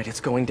happening tonight,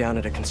 it's going down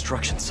at a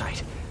construction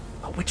site.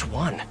 But which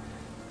one?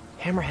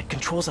 Hammerhead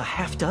controls a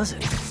half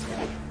dozen.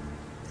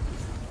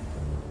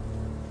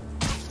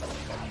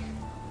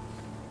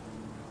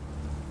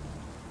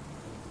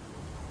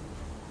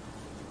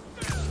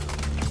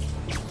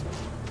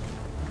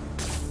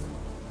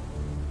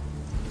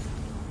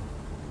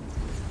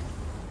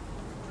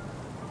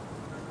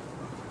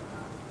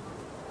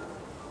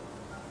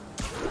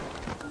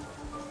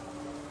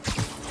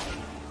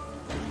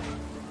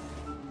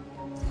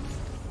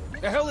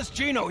 The hell is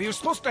Gino? He was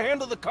supposed to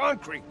handle the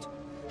concrete.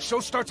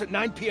 Show starts at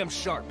 9 p.m.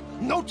 sharp.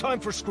 No time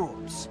for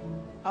screw-ups.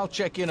 I'll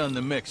check in on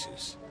the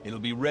mixes. It'll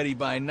be ready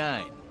by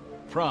 9.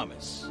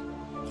 Promise.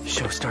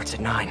 Show starts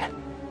at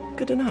 9.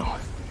 Good to know.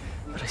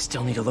 But I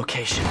still need a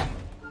location.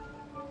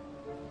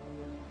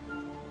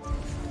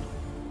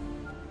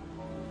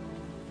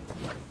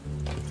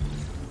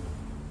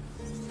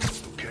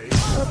 Okay.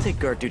 I'll take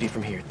guard duty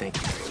from here, thank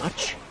you very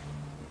much.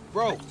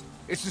 Bro,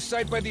 it's the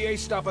site by the A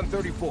stop on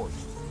 34th.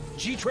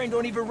 G-Train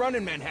don't even run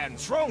in Manhattan.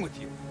 What's wrong with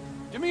you?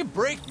 Give me a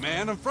break,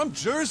 man. I'm from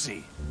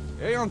Jersey.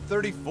 A on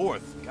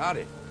 34th. Got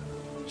it.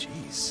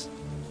 Jeez.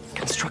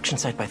 Construction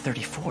site by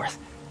 34th.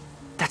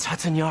 That's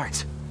Hudson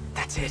Yards.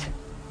 That's it.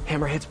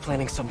 Hammerhead's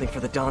planning something for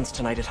the Dons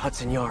tonight at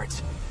Hudson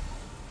Yards.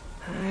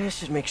 I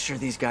should make sure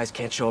these guys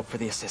can't show up for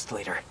the assist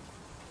later.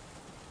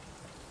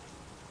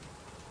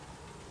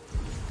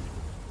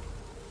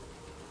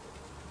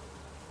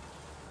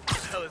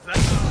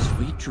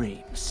 Sweet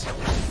dreams.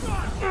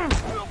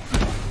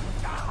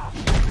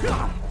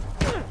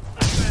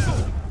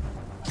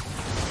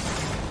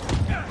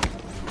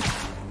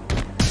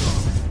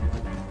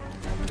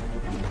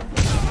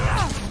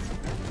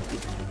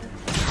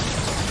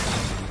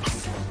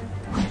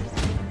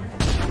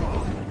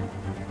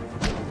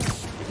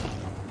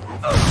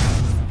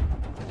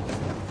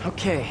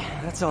 Okay,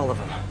 that's all of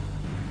them.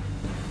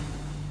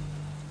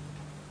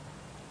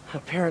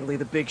 Apparently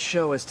the big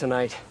show is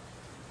tonight.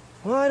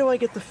 Why do I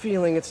get the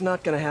feeling it's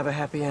not gonna have a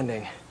happy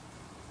ending?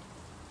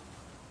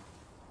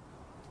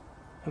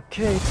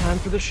 Okay, time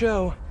for the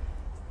show.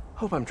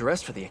 Hope I'm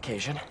dressed for the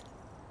occasion.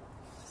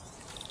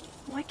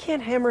 Why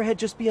can't Hammerhead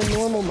just be a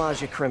normal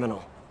Maggia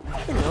criminal?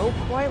 You know,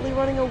 quietly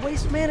running a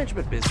waste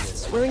management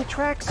business, wearing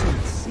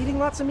tracksuits, eating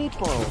lots of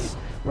meatballs,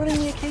 running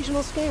the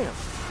occasional scam.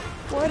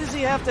 Why does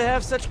he have to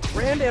have such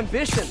grand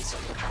ambitions?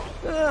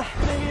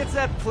 Maybe it's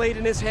that plate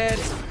in his head.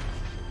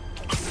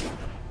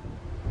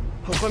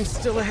 Hope I'm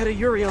still ahead of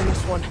Yuri on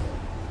this one.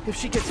 If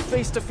she gets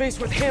face to face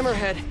with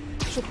Hammerhead,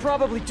 she'll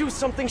probably do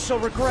something she'll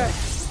regret.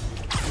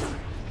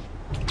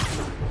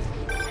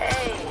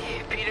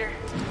 Hey, Peter.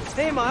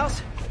 Hey,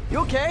 Miles. You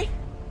okay?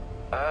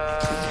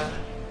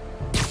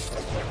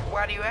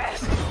 Why do you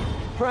ask?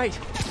 Right.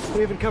 We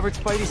haven't covered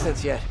Spidey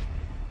sense yet.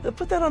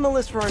 Put that on the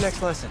list for our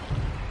next lesson.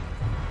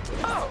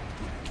 Oh.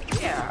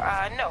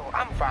 Yeah, no,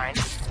 I'm fine.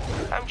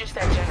 I'm just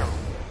that general.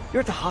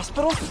 You're at the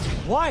hospital?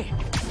 Why?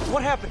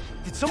 What happened?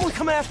 Did someone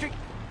come after you?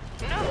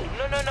 No,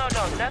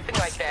 nothing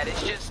like that.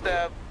 It's just,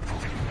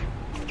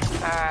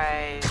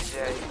 I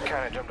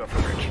kind of jumped off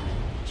a bridge.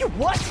 You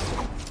what?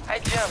 I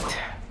jumped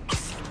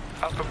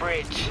off a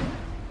bridge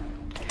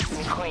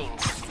in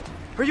Queens.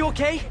 Are you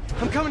okay?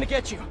 I'm coming to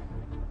get you.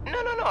 No,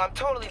 I'm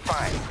totally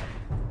fine.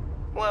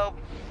 Well,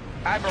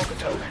 I broke a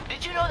toe.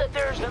 Did you know that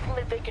there's nothing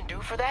that they can do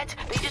for that?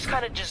 They just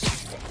kind of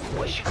just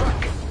wish you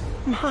luck.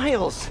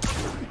 Miles,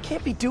 you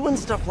can't be doing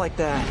stuff like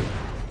that.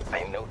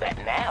 I know that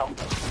now.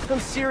 I'm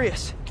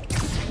serious.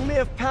 You may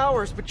have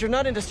powers, but you're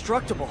not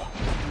indestructible.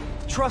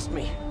 Trust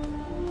me.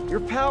 Your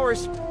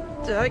powers...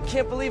 I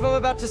can't believe I'm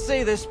about to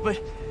say this, but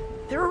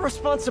they're a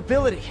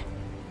responsibility.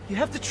 You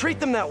have to treat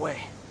them that way.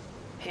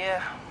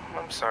 Yeah,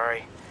 I'm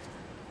sorry.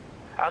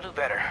 I'll do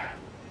better.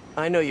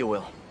 I know you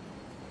will.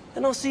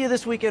 Then I'll see you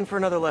this weekend for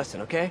another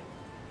lesson, okay?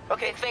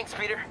 Okay, thanks,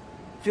 Peter.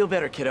 Feel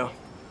better, kiddo.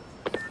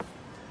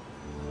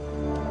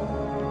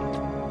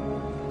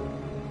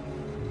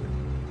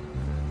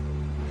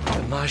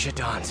 The Maggia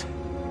Dons.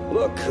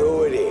 Look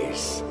who it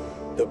is.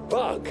 The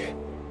Bug.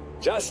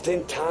 Just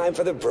in time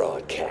for the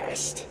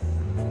broadcast.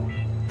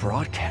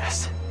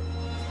 Broadcast?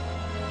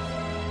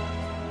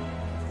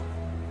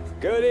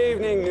 Good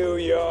evening, New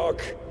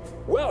York.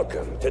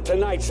 Welcome to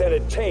tonight's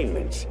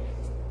entertainment.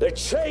 The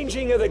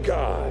Changing of the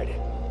Guard.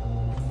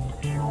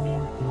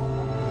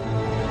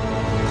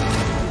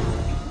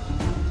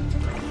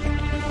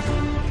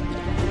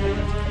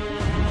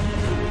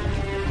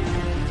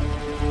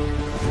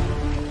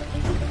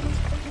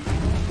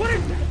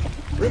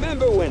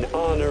 Remember when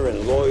honor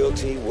and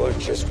loyalty weren't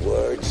just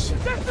words?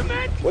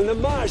 When the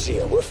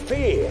Maggia were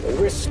feared and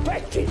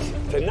respected?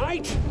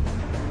 Tonight,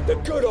 the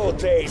good old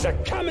days are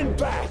coming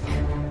back!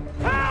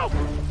 Help!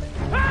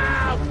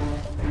 Help!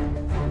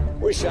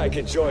 Wish I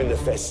could join the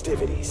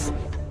festivities.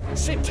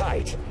 Sit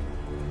tight.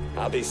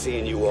 I'll be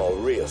seeing you all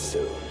real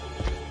soon.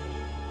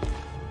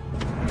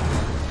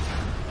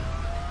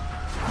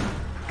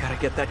 Gotta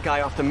get that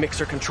guy off the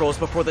mixer controls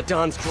before the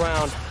Dons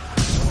drown.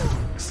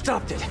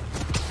 Stopped it.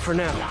 For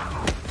now.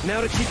 Now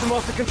to keep them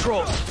off the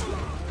controls.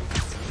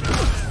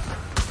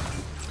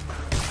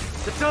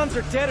 The Dons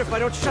are dead if I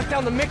don't shut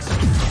down the mixer.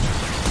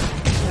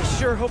 I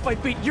sure hope I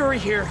beat Yuri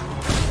here.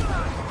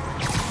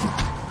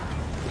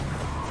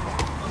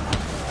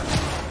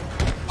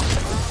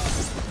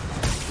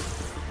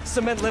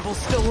 Cement level's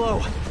still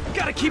low.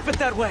 Gotta keep it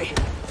that way.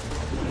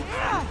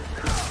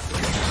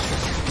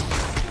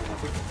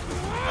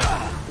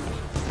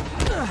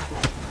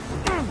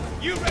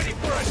 You ready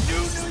for a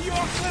new New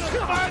York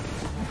little fun?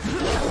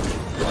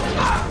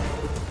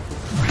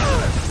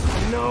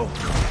 No,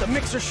 the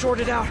mixer's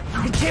shorted out.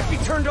 It can't be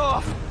turned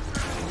off.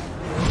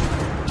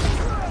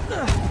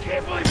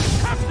 Can't believe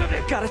it comes to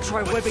this. Gotta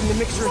try webbing the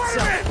mixer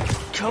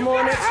itself. Come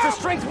on, extra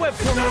strength web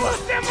formula.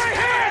 Stand my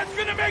hand's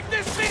gonna make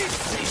this city.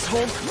 Please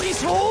hold,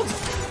 please hold.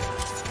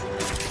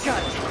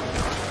 Got it.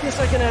 Guess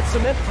I can add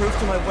cement proof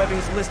to my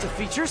webbing's list of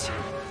features.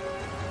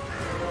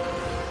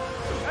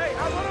 Hey,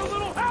 I want a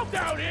little help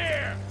down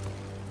here.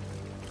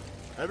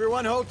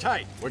 Everyone hold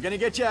tight. We're gonna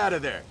get you out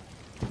of there.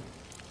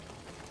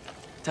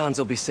 Dons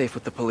will be safe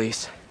with the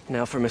police.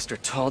 Now for Mr.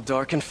 Tall,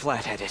 Dark, and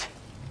Flat-Headed.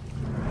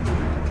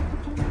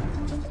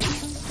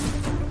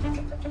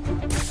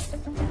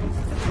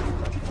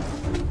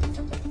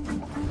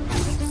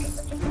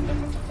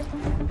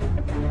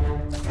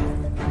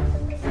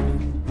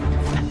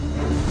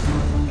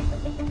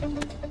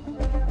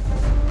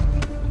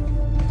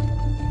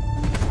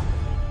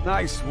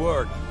 Nice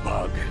work,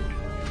 Bug.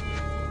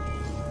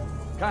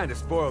 Kinda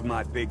spoiled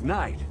my big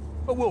night,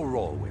 but we'll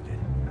roll with it.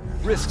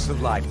 Risks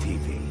of live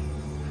TV.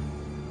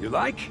 You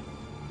like?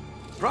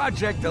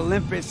 Project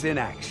Olympus in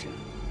action.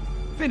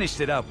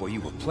 Finished it up while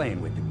you were playing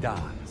with the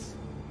Dons.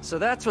 So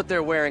that's what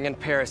they're wearing in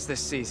Paris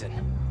this season.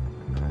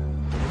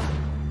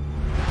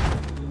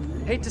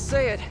 Hate to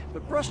say it,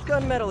 but brushed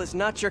gunmetal is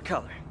not your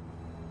color.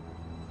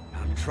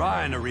 I'm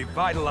trying to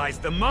revitalize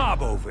the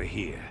mob over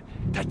here.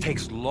 That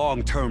takes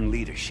long-term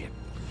leadership.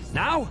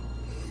 Now,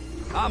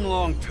 I'm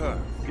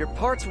long-term. Your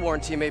parts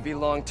warranty may be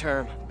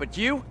long-term, but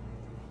you're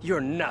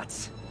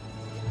nuts.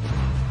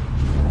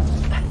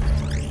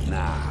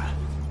 Nah.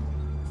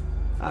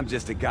 I'm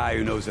just a guy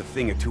who knows a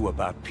thing or two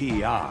about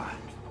PR.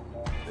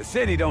 The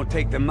city don't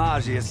take the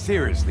Maggia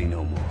seriously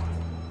no more.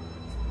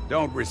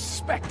 Don't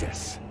respect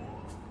us.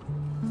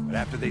 But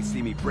after they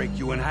see me break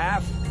you in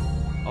half,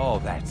 all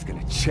that's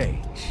gonna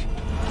change.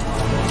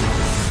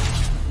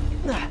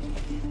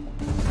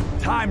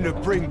 Time to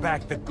bring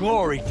back the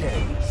glory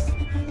days.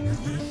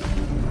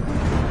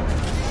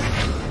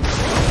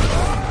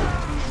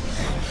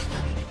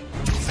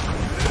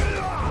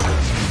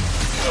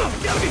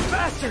 Gotta be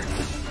faster!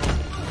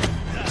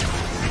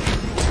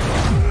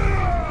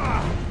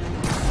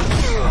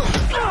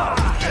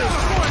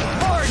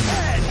 Hard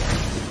head!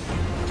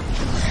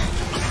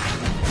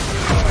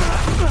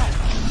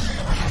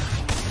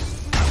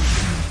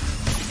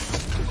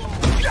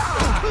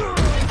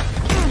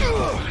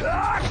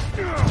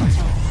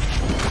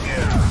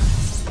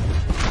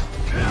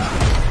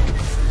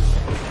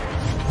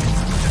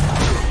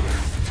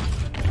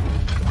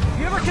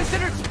 You ever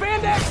considered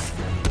spandex?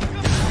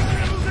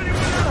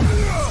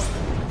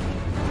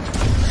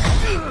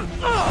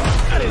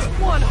 That is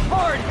one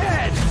hard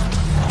head!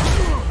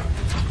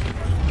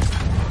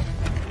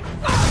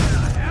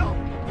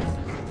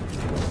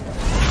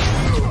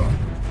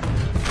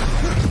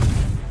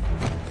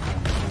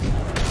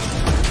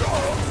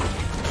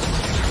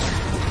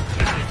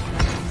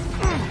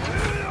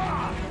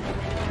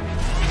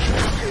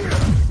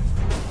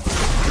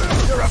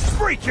 You're a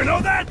freak, you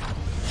know that?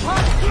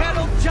 Hot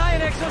kettle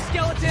giant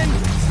exoskeleton!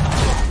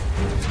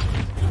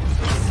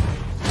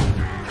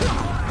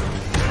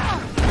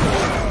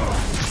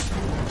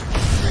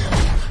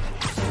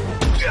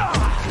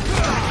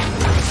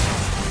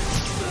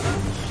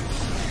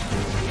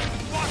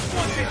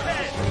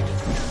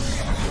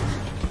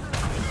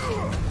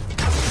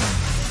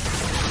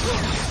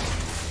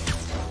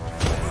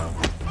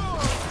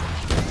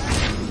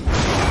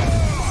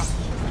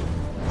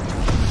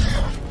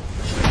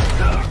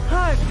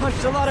 I've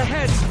punched a lot of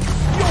heads.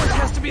 Yours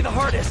has to be the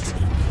hardest.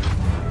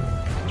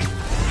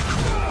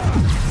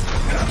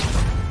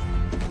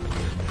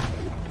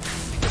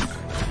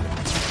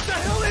 The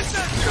hell is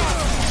that?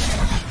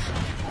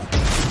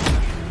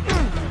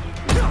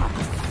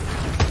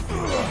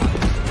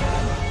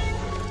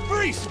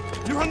 Freeze!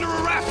 You're under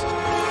arrest!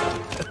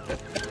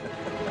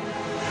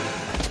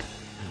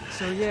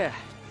 So yeah,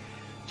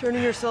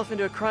 turning yourself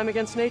into a crime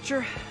against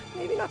nature,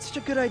 maybe not such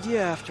a good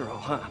idea after all,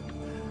 huh?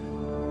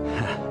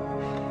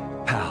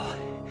 Pal,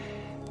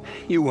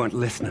 you weren't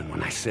listening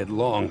when I said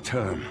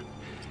long-term.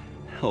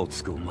 Old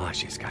school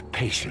Maggia's got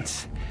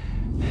patience.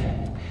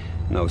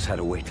 Knows how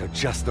to wait till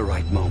just the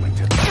right moment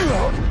to...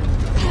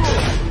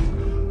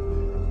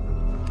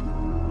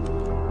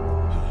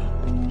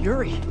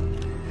 Yuri!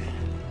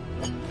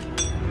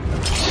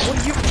 What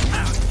are you...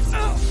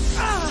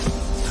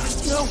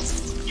 No!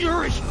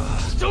 Yuri!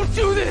 Don't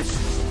do this!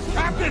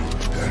 Captain!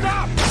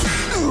 Stop!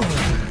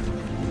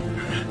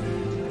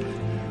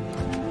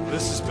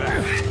 This is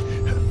bad.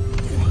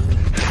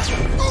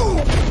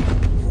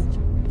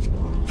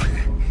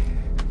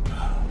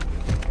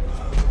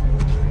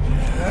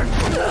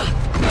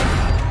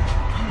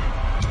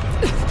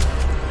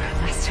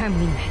 Last time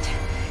we met,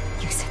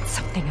 you said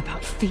something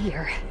about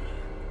fear.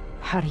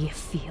 How do you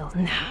feel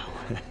now?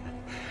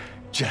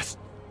 Just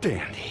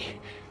dandy.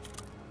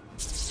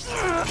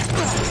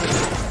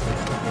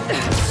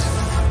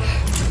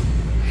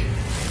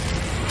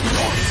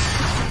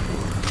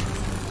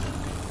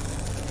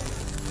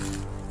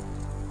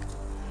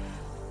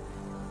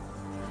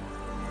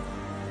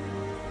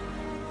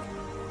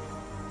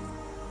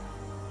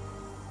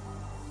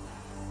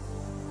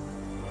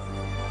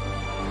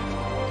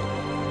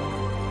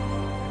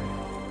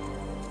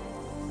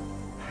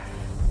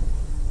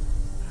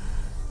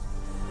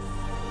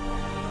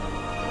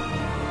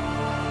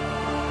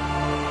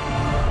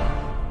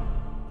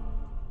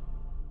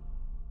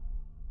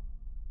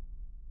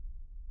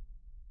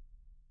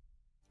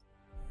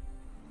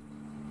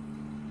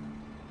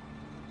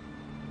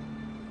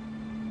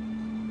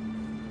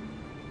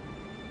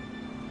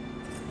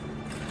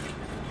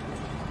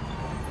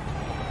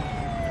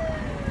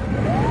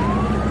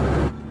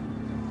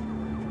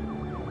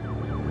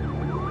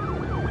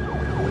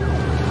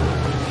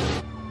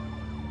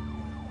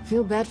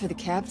 Feel bad for the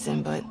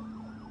captain, but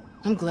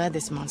I'm glad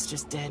this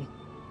monster's dead.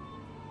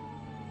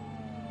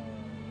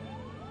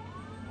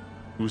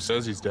 Who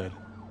says he's dead?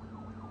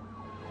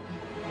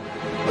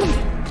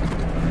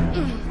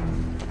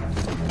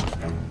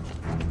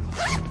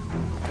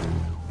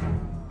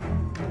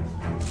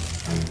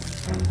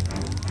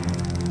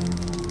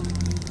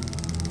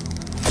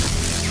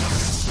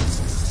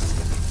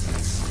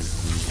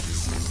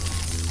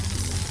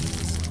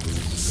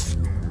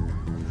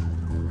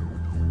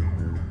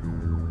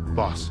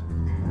 boss.